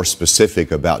be more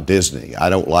specific about Disney.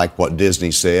 I don't like what Disney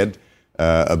said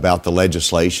about the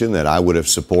legislation that I would have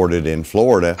supported in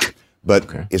Florida, but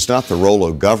It's not the role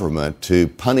of government to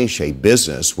punish a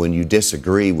business when you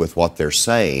disagree with what they're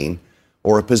saying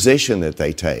or a position that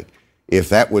they take. If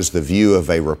that was the view of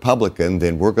a Republican,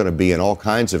 then we're going to be in all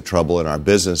kinds of trouble in our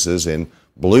businesses in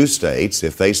blue states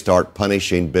if they start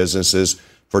punishing businesses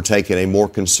for taking a more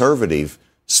conservative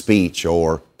speech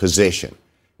or position.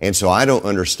 And so I don't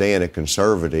understand a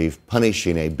conservative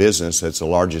punishing a business that's the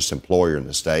largest employer in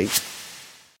the state.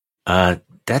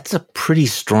 That's a pretty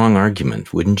strong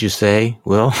argument, wouldn't you say,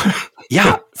 Will?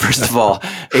 Yeah. First of all,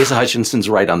 Asa Hutchinson's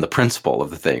right on the principle of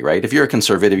the thing, right? If you're a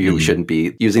conservative, you shouldn't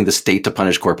be using the state to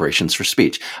punish corporations for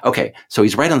speech. Okay, so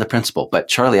he's right on the principle. But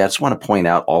Charlie, I just want to point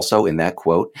out also in that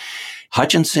quote,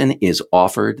 Hutchinson is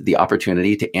offered the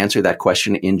opportunity to answer that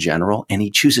question in general, and he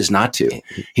chooses not to.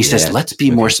 He says, let's be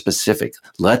more specific.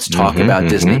 Let's talk about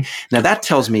Disney. Now, that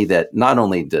tells me that not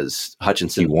only does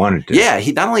Hutchinson... He wanted to. Yeah,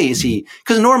 not only is he...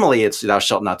 Because normally it's thou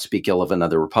shalt not speak ill of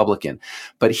another Republican,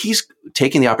 but he's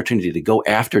taking the opportunity to go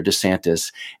after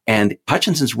DeSantis, and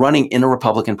Hutchinson's running in a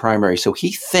Republican primary, so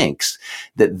he thinks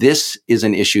that this is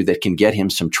an issue that can get him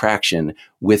some traction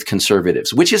with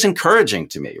conservatives, which is encouraging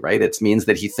to me, right? It means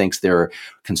that he thinks there are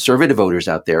conservative voters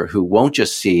out there who won't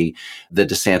just see the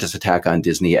DeSantis attack on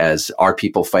Disney as our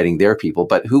people fighting their people,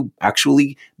 but who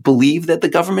actually believe that the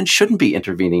government shouldn't be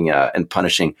intervening and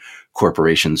punishing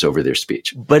corporations over their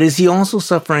speech. But is he also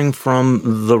suffering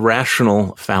from the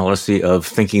rational fallacy of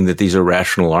thinking that these are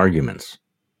rational arguments?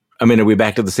 I mean, are we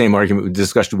back to the same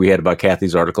discussion we had about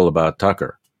Kathy's article about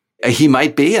Tucker? He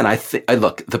might be, and I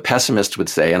look, the pessimist would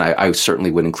say, and I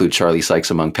certainly would include Charlie Sykes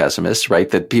among pessimists, right?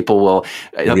 That people will.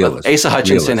 Asa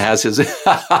Hutchinson has his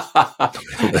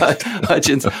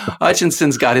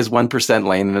Hutchinson's got his 1%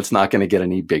 lane, and it's not going to get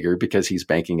any bigger because he's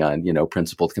banking on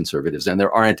principled conservatives, and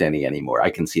there aren't any anymore.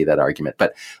 I can see that argument,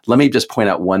 but let me just point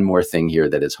out one more thing here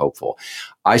that is hopeful.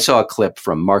 I saw a clip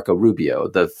from Marco Rubio,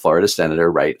 the Florida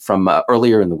senator, right, from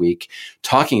earlier in the week,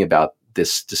 talking about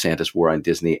this DeSantis war on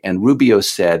Disney. And Rubio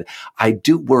said, I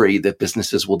do worry that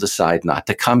businesses will decide not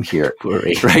to come here.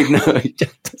 Right? No.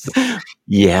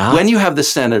 Yeah. When you have the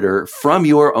senator from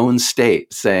your own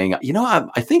state saying,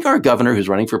 I think our governor who's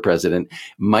running for president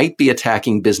might be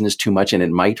attacking business too much and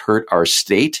it might hurt our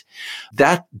state,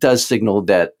 that does signal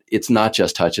that it's not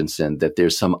just Hutchinson, that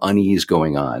there's some unease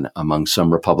going on among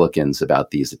some Republicans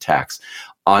about these attacks,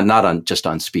 not just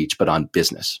on speech, but on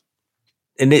business.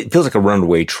 And it feels like a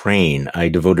runaway train. I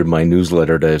devoted my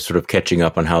newsletter to sort of catching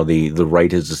up on how the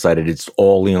right has decided it's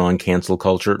all in on cancel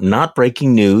culture. Not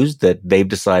breaking news that they've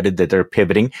decided that they're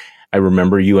pivoting. I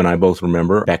remember, you and I both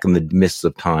remember, back in the midst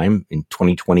of time in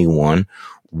 2021,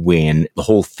 when the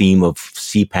whole theme of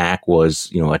CPAC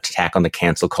was, attack on the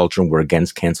cancel culture, and we're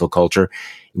against cancel culture.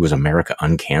 It was America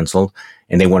Uncanceled,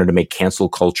 and they wanted to make cancel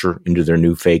culture into their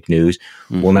new fake news.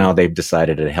 Mm-hmm. Well, now they've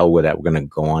decided, to hell with that. We're going to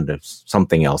go on to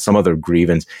something else, some other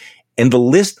grievance. And the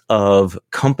list of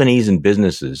companies and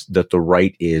businesses that the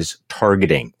right is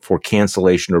targeting for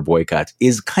cancellation or boycotts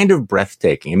is kind of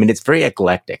breathtaking. I mean, it's very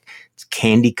eclectic. It's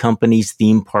candy companies,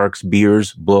 theme parks,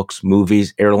 beers, books,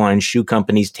 movies, airlines, shoe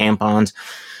companies, tampons.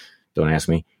 Don't ask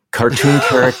me. Cartoon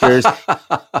characters.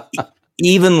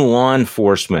 Even law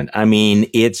enforcement. I mean,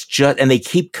 it's just, and they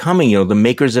keep coming, the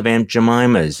makers of Aunt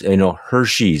Jemima's,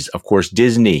 Hershey's, of course,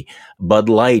 Disney, Bud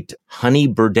Light, Honey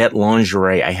Burdette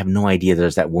Lingerie. I have no idea.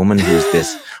 There's that woman who's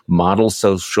this model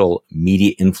social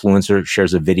media influencer,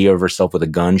 shares a video of herself with a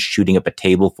gun shooting up a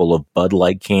table full of Bud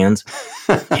Light cans,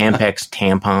 Tampax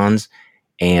tampons,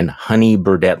 and Honey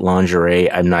Burdette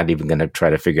Lingerie. I'm not even going to try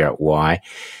to figure out why.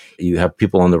 You have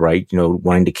people on the right,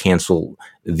 wanting to cancel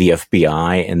the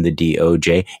FBI and the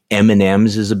DOJ.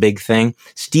 M&M's is a big thing.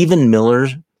 Stephen Miller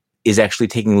is actually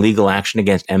taking legal action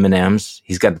against M&M's.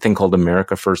 He's got a thing called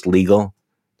America First Legal.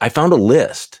 I found a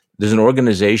list. There's an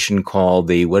organization called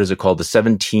the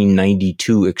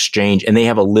 1792 Exchange, and they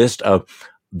have a list of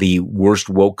the worst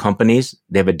woke companies.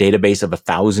 They have a database of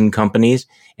 1,000 companies,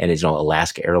 and it's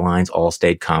Alaska Airlines,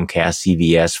 Allstate, Comcast,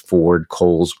 CVS, Ford,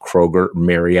 Kohl's, Kroger,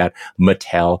 Marriott,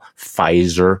 Mattel,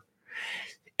 Pfizer.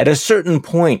 At a certain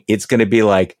point, it's going to be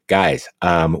like, guys,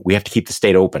 we have to keep the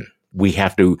state open. We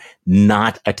have to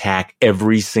not attack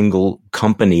every single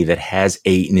company that has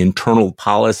an internal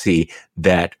policy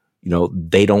that,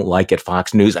 they don't like at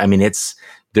Fox News. I mean,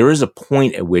 there is a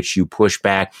point at which you push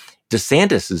back.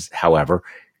 DeSantis is, however,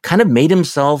 kind of made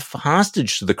himself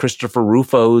hostage to the Christopher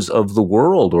Rufos of the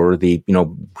world, or the,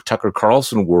 Tucker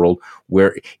Carlson world,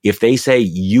 where if they say,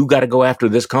 you got to go after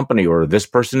this company, or this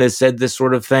person has said this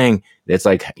sort of thing, it's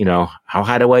like, how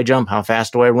high do I jump? How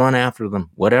fast do I run after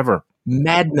them? Whatever.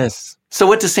 Madness. So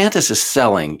what DeSantis is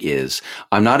selling is,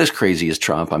 I'm not as crazy as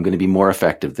Trump. I'm going to be more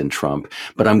effective than Trump,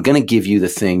 but I'm going to give you the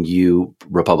thing you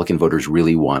Republican voters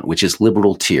really want, which is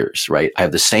liberal tears, right? I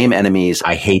have the same enemies.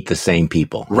 I hate the same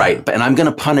people. Right. And I'm going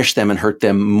to punish them and hurt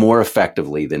them more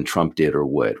effectively than Trump did or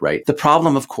would, right? The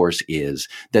problem, of course, is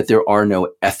that there are no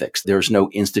ethics. There's no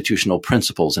institutional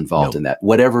principles involved in that.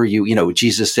 Whatever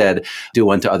Jesus said, do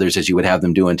unto others as you would have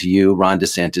them do unto you. Ron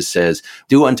DeSantis says,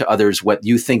 do unto others what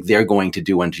you think they're going to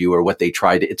do unto you, or what they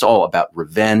tried. It's all about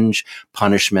revenge,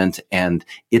 punishment, and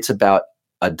it's about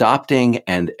adopting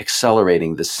and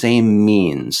accelerating the same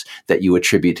means that you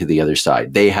attribute to the other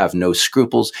side. They have no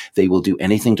scruples. They will do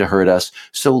anything to hurt us.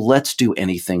 So let's do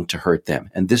anything to hurt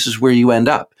them. And this is where you end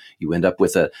up. You end up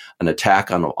with an attack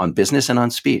on business and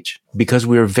on speech. Because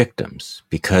we're victims,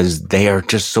 because they are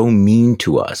just so mean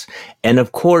to us. And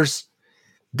of course,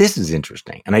 this is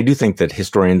interesting. And I do think that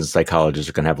historians and psychologists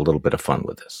are going to have a little bit of fun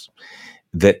with this.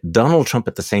 That Donald Trump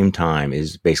at the same time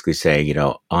is basically saying,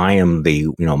 I am the,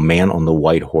 man on the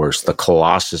white horse, the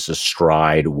colossus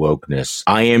astride wokeness.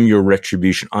 I am your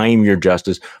retribution. I am your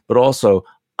justice. But also,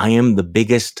 I am the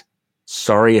biggest,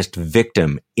 sorriest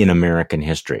victim in American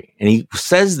history. And he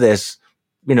says this,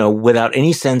 without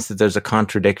any sense that there's a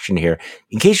contradiction here.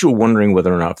 In case you were wondering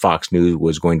whether or not Fox News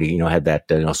was going to, have that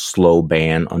slow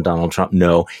ban on Donald Trump,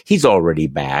 no, he's already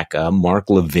back.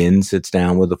 Mark Levin sits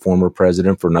down with the former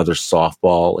president for another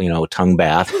softball, tongue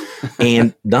bath.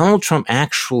 And Donald Trump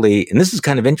actually, and this is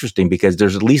kind of interesting because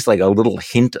there's at least like a little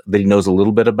hint that he knows a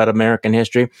little bit about American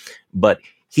history, but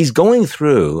he's going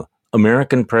through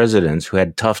American presidents who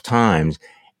had tough times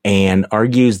and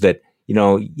argues that,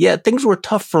 things were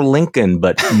tough for Lincoln,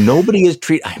 but nobody is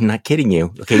treated. I'm not kidding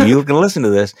you. Okay, you can listen to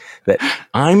this, that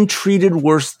I'm treated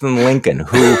worse than Lincoln,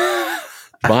 who,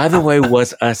 by the way,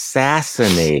 was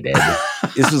assassinated.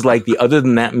 This is like other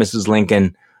than that, Mrs.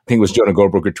 Lincoln, think it was Jonah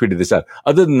Goldberg who tweeted this out.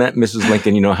 Other than that, Mrs.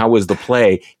 Lincoln, how was the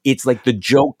play? It's like the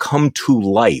joke come to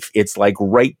life. It's like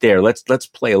right there. Let's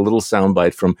play a little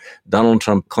soundbite from Donald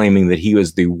Trump claiming that he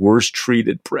was the worst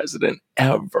treated president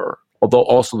ever, although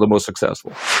also the most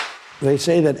successful. They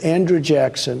say that Andrew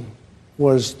Jackson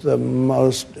was the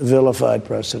most vilified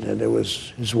president. It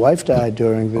was his wife died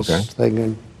during this thing,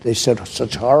 and they said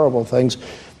such horrible things.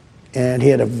 And he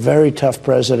had a very tough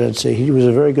presidency. He was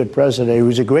a very good president. He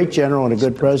was a great general and a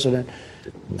good president.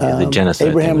 The genocide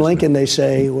Abraham Lincoln, they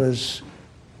say, was,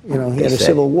 he had a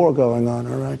civil war going on,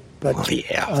 all right? But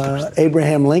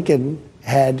Abraham Lincoln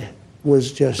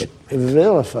was just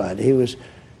vilified.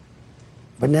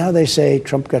 But now they say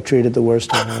Trump got treated the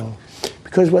worst of all.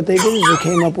 Because what they did is they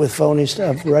came up with phony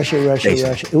stuff. Russia.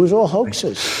 It was all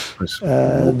hoaxes.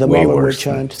 The Mueller witch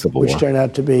hunt, which turned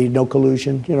out to be no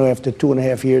collusion. After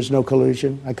 2.5 years, no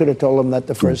collusion. I could have told them that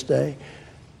the first day.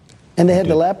 And they had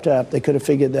the laptop. They could have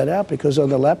figured that out, because on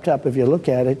the laptop, if you look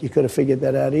at it, you could have figured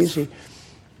that out easy.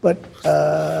 But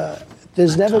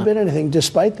there's never been anything.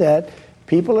 Despite that,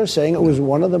 people are saying it was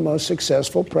one of the most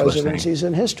successful presidencies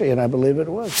in history, and I believe it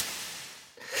was.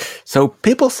 So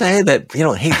people say that,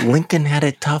 hey, Lincoln had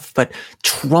it tough, but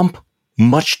Trump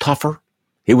much tougher.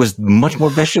 He was much more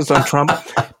vicious on Trump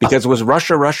because it was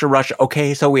Russia.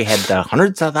 Okay, so we had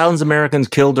hundreds of thousands of Americans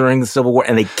killed during the Civil War,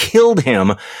 and they killed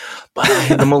him by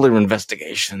the Mueller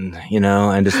investigation,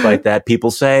 and despite that, people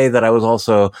say that I was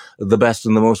also the best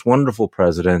and the most wonderful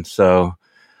president. So,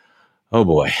 oh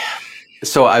boy.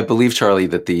 So I believe, Charlie,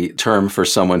 that the term for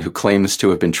someone who claims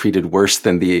to have been treated worse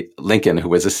than the Lincoln who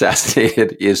was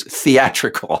assassinated is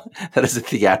theatrical. That is a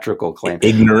theatrical claim.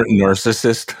 Ignorant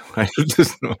narcissist.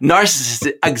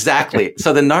 Narcissist, exactly.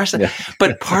 So the narcissist.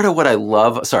 But part of what I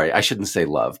love, sorry, I shouldn't say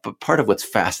love, but part of what's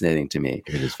fascinating to me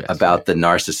about the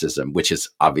narcissism, which is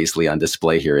obviously on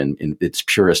display here in its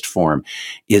purest form,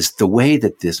 is the way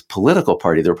that this political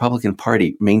party, the Republican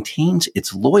Party, maintains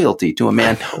its loyalty to a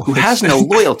man who has no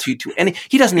loyalty to any.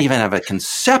 He doesn't even have a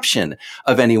conception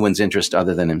of anyone's interest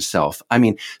other than himself. I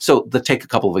mean, so let's take a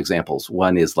couple of examples.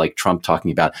 One is like Trump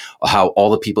talking about how all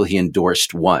the people he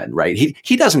endorsed won, right?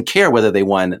 He doesn't care whether they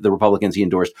won. The Republicans he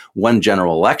endorsed won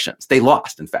general elections. They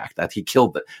lost, in fact, that he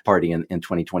killed the party in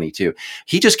 2022.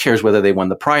 He just cares whether they won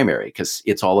the primary, because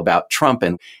it's all about Trump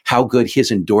and how good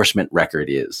his endorsement record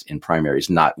is in primaries,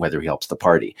 not whether he helps the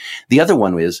party. The other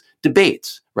one is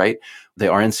debates, right? The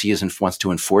RNC wants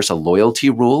to enforce a loyalty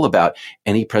rule about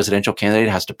any presidential candidate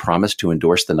has to promise to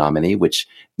endorse the nominee, which,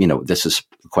 this is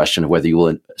a question of whether you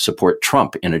will support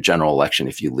Trump in a general election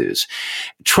if you lose.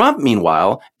 Trump,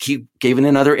 meanwhile, he gave in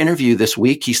another interview this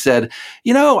week. He said,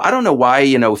 I don't know why,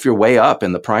 if you're way up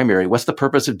in the primary, what's the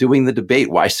purpose of doing the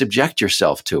debate? Why subject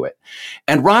yourself to it?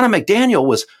 And Ronna McDaniel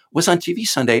was on TV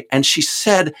Sunday, and she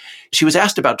said, she was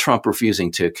asked about Trump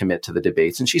refusing to commit to the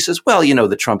debates. And she says, well,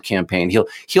 the Trump campaign,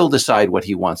 he'll decide what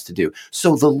he wants to do.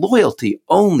 So the loyalty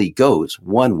only goes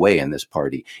one way in this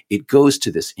party. It goes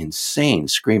to this insane,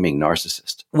 screaming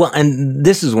narcissist. Well, and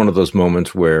this is one of those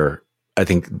moments where I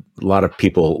think a lot of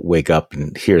people wake up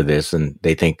and hear this and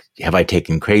they think, have I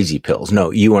taken crazy pills?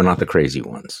 No, you are not the crazy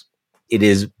ones. It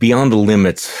is beyond the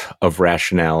limits of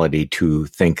rationality to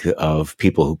think of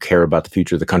people who care about the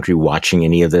future of the country watching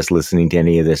any of this, listening to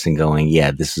any of this and going,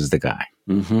 yeah, this is the guy.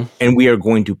 Mm-hmm. And we are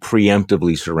going to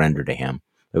preemptively surrender to him.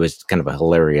 It was kind of a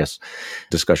hilarious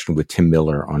discussion with Tim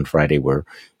Miller on Friday where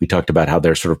we talked about how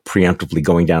they're sort of preemptively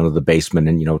going down to the basement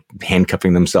and,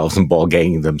 handcuffing themselves and ball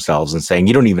ganging themselves and saying,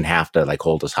 you don't even have to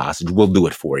hold us hostage. We'll do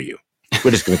it for you.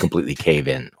 We're just going to completely cave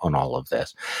in on all of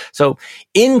this. So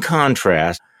in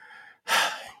contrast,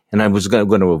 and I was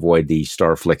going to avoid the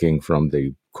star flicking from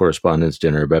the correspondence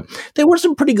dinner, but there were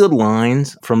some pretty good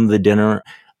lines from the dinner.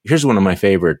 Here's one of my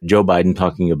favorite, Joe Biden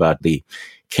talking about the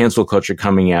cancel culture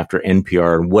coming after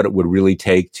NPR and what it would really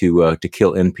take to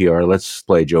kill NPR. Let's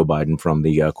play Joe Biden from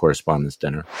the correspondence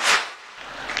dinner.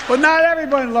 But not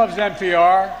everyone loves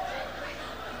NPR.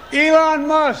 Elon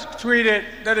Musk tweeted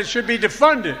that it should be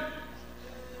defunded.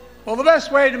 Well, the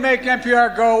best way to make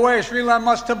NPR go away is for Elon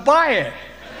Musk to buy it.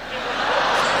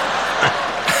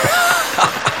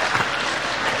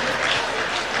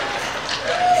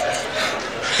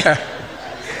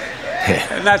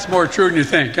 And that's more true than you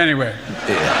think, anyway.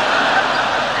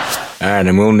 Yeah. All right,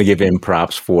 I'm willing to give him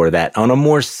props for that. On a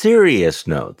more serious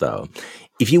note, though,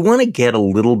 if you want to get a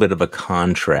little bit of a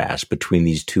contrast between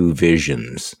these two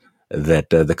visions that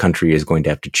the country is going to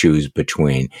have to choose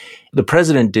between, the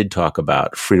president did talk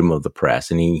about freedom of the press,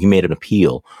 and he made an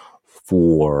appeal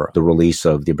for the release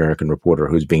of the American reporter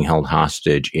who's being held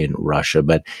hostage in Russia.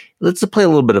 But let's play a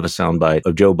little bit of a soundbite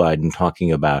of Joe Biden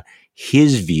talking about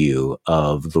his view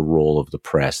of the role of the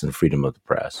press and freedom of the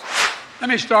press. Let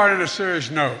me start on a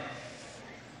serious note.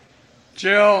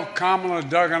 Jill, Kamala,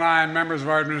 Doug, and I, and members of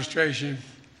our administration,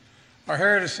 are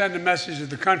here to send a message to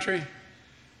the country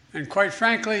and, quite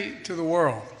frankly, to the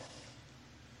world.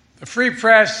 The free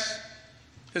press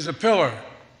is a pillar,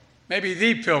 maybe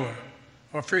the pillar,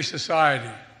 of a free society,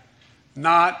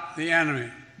 not the enemy.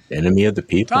 Enemy of the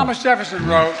people. Thomas Jefferson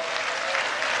wrote,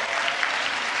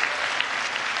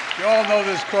 you all know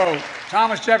this quote.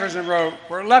 Thomas Jefferson wrote,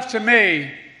 "We're left to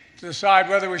me to decide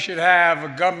whether we should have a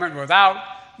government without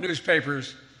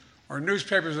newspapers or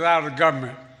newspapers without a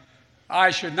government.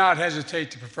 I should not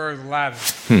hesitate to prefer the latter."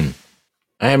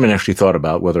 I haven't actually thought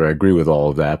about whether I agree with all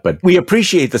of that, but we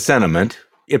appreciate the sentiment.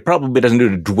 It probably doesn't do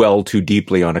to dwell too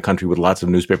deeply on a country with lots of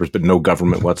newspapers but no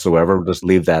government whatsoever. Just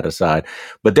leave that aside.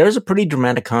 But there's a pretty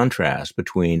dramatic contrast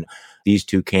between these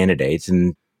two candidates.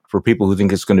 And for people who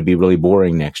think it's going to be really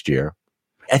boring next year,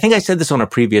 I think I said this on a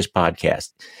previous podcast,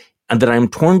 and that I'm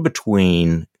torn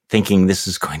between thinking this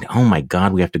is going to, oh my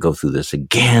God, we have to go through this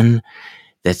again.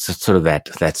 That's sort of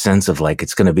that sense of like,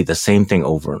 it's going to be the same thing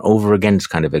over and over again. It's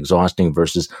kind of exhausting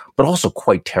versus, but also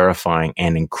quite terrifying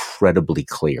and incredibly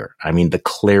clear. I mean, the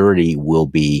clarity will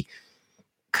be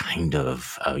kind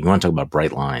of, you want to talk about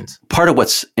bright lines. Part of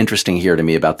what's interesting here to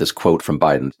me about this quote from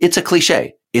Biden, it's a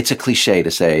cliche. It's a cliche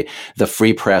to say the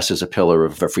free press is a pillar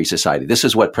of a free society. This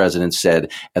is what presidents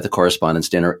said at the Correspondents'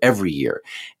 Dinner every year.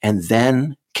 And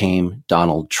then came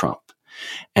Donald Trump.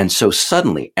 And so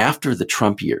suddenly, after the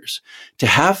Trump years, to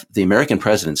have the American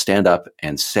president stand up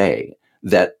and say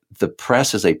that the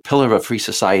press is a pillar of a free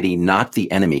society, not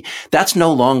the enemy, that's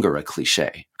no longer a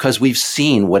cliche, because we've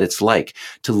seen what it's like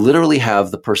to literally have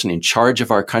the person in charge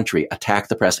of our country attack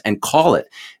the press and call it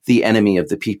the enemy of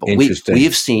the people.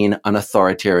 We've seen an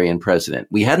authoritarian president.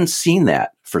 We hadn't seen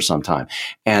that for some time.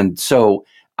 And so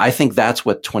I think that's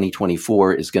what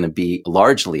 2024 is going to be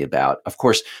largely about. Of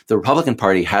course, the Republican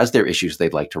Party has their issues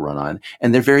they'd like to run on,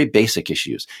 and they're very basic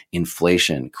issues: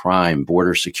 inflation, crime,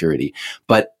 border security.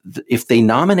 But if they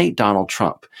nominate Donald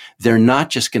Trump, they're not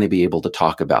just going to be able to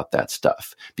talk about that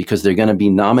stuff, because they're going to be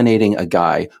nominating a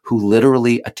guy who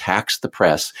literally attacks the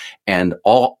press and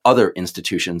all other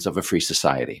institutions of a free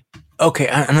society. Okay,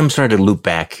 and I'm sorry to loop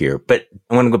back here, but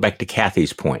I want to go back to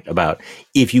Kathy's point about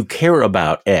if you care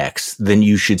about X, then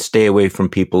you should stay away from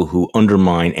people who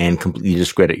undermine and completely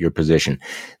discredit your position.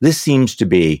 This seems to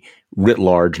be writ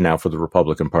large now for the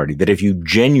Republican Party, that if you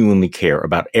genuinely care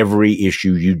about every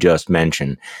issue you just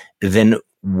mentioned, then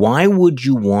why would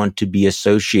you want to be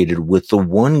associated with the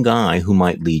one guy who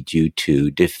might lead you to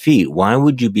defeat? Why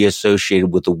would you be associated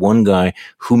with the one guy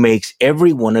who makes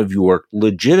every one of your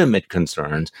legitimate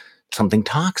concerns something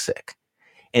toxic?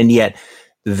 And yet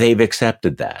they've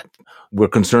accepted that. We're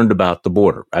concerned about the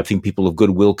border. I think people of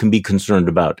goodwill can be concerned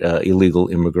about illegal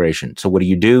immigration. So what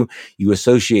do? You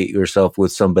associate yourself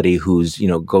with somebody who's,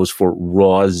 goes for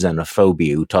raw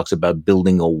xenophobia, who talks about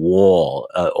building a wall,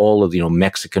 all of,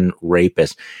 Mexican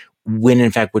rapists, when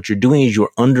in fact what you're doing is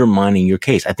you're undermining your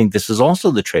case. I think this is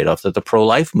also the trade-off that the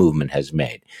pro-life movement has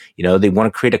made. They want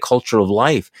to create a culture of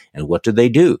life. And what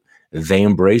do? They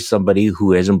embrace somebody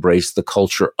who has embraced the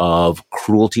culture of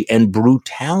cruelty and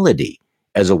brutality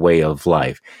as a way of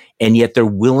life. And yet they're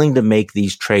willing to make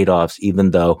these trade-offs,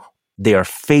 even though they are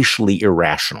facially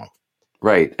irrational.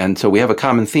 Right. And so we have a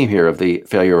common theme here of the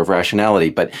failure of rationality.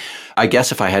 But I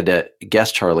guess if I had to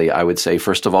guess, Charlie, I would say,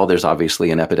 first of all, there's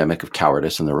obviously an epidemic of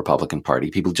cowardice in the Republican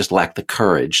Party. People just lack the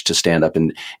courage to stand up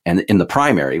and in the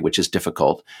primary, which is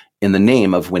difficult, in the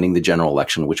name of winning the general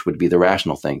election, which would be the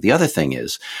rational thing. The other thing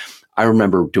is, I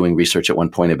remember doing research at one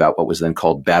point about what was then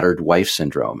called battered wife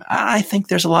syndrome. I think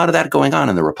there's a lot of that going on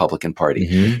in the Republican Party.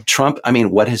 Mm-hmm. Trump,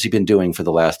 what has he been doing for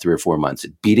the last 3 or 4 months?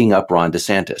 Beating up Ron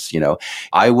DeSantis.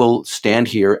 I will stand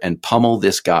here and pummel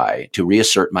this guy to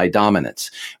reassert my dominance.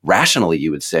 Rationally,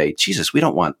 you would say, Jesus, we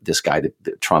don't want this guy,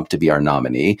 Trump, to be our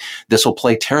nominee. This will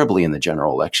play terribly in the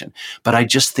general election. But I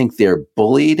just think they're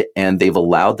bullied and they've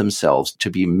allowed themselves to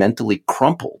be mentally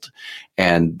crumpled.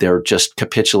 And they're just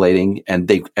capitulating. And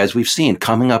they, as we've seen,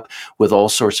 coming up with all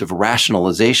sorts of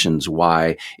rationalizations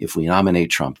why if we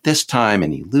nominate Trump this time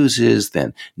and he loses,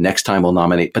 then next time we'll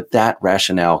nominate. But that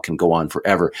rationale can go on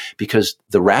forever, because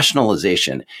the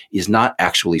rationalization is not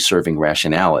actually serving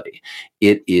rationality.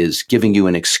 It is giving you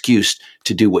an excuse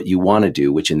to do what you want to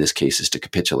do, which in this case is to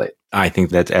capitulate. I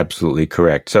think that's absolutely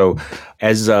correct. So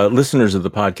as listeners of the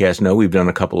podcast know, we've done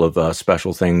a couple of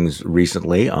special things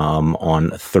recently.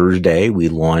 On Thursday, we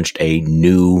launched a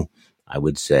new I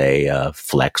would say,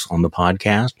 flex on the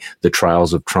podcast. The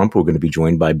Trials of Trump, we're going to be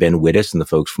joined by Ben Wittes and the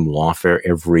folks from Lawfare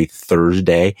every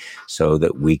Thursday so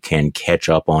that we can catch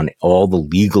up on all the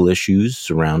legal issues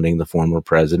surrounding the former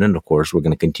president. Of course, we're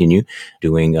going to continue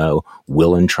doing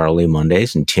Will and Charlie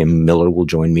Mondays, and Tim Miller will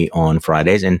join me on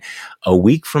Fridays. And a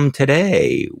week from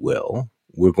today, Will,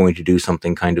 we're going to do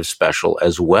something kind of special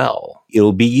as well.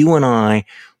 It'll be you and I,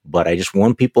 but I just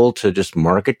want people to just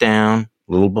mark it down.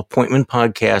 Little appointment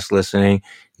podcast listening.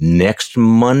 Next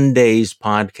Monday's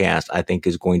podcast, I think,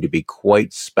 is going to be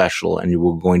quite special, and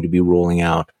we're going to be rolling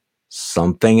out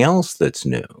something else that's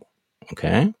new.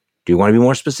 Okay? Do you want to be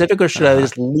more specific, or should I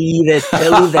just leave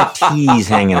that tease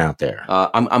hanging out there?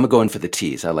 I'm going for the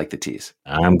tease. I like the tease.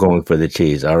 I'm going for the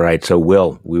tease. All right. So,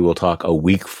 we will talk a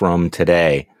week from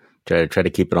today. Try to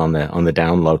keep it on the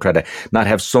down low. Try to not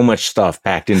have so much stuff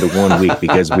packed into 1 week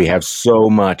because we have so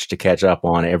much to catch up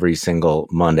on every single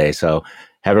Monday. So,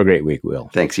 have a great week, Will.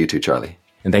 Thanks, you too, Charlie.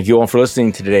 And thank you all for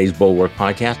listening to today's Bulwark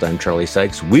Podcast. I'm Charlie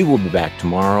Sykes. We will be back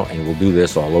tomorrow, and we'll do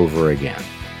this all over again.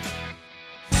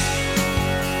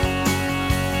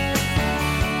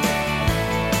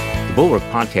 The Bulwark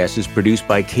Podcast is produced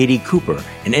by Katie Cooper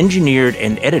and engineered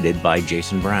and edited by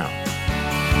Jason Brown.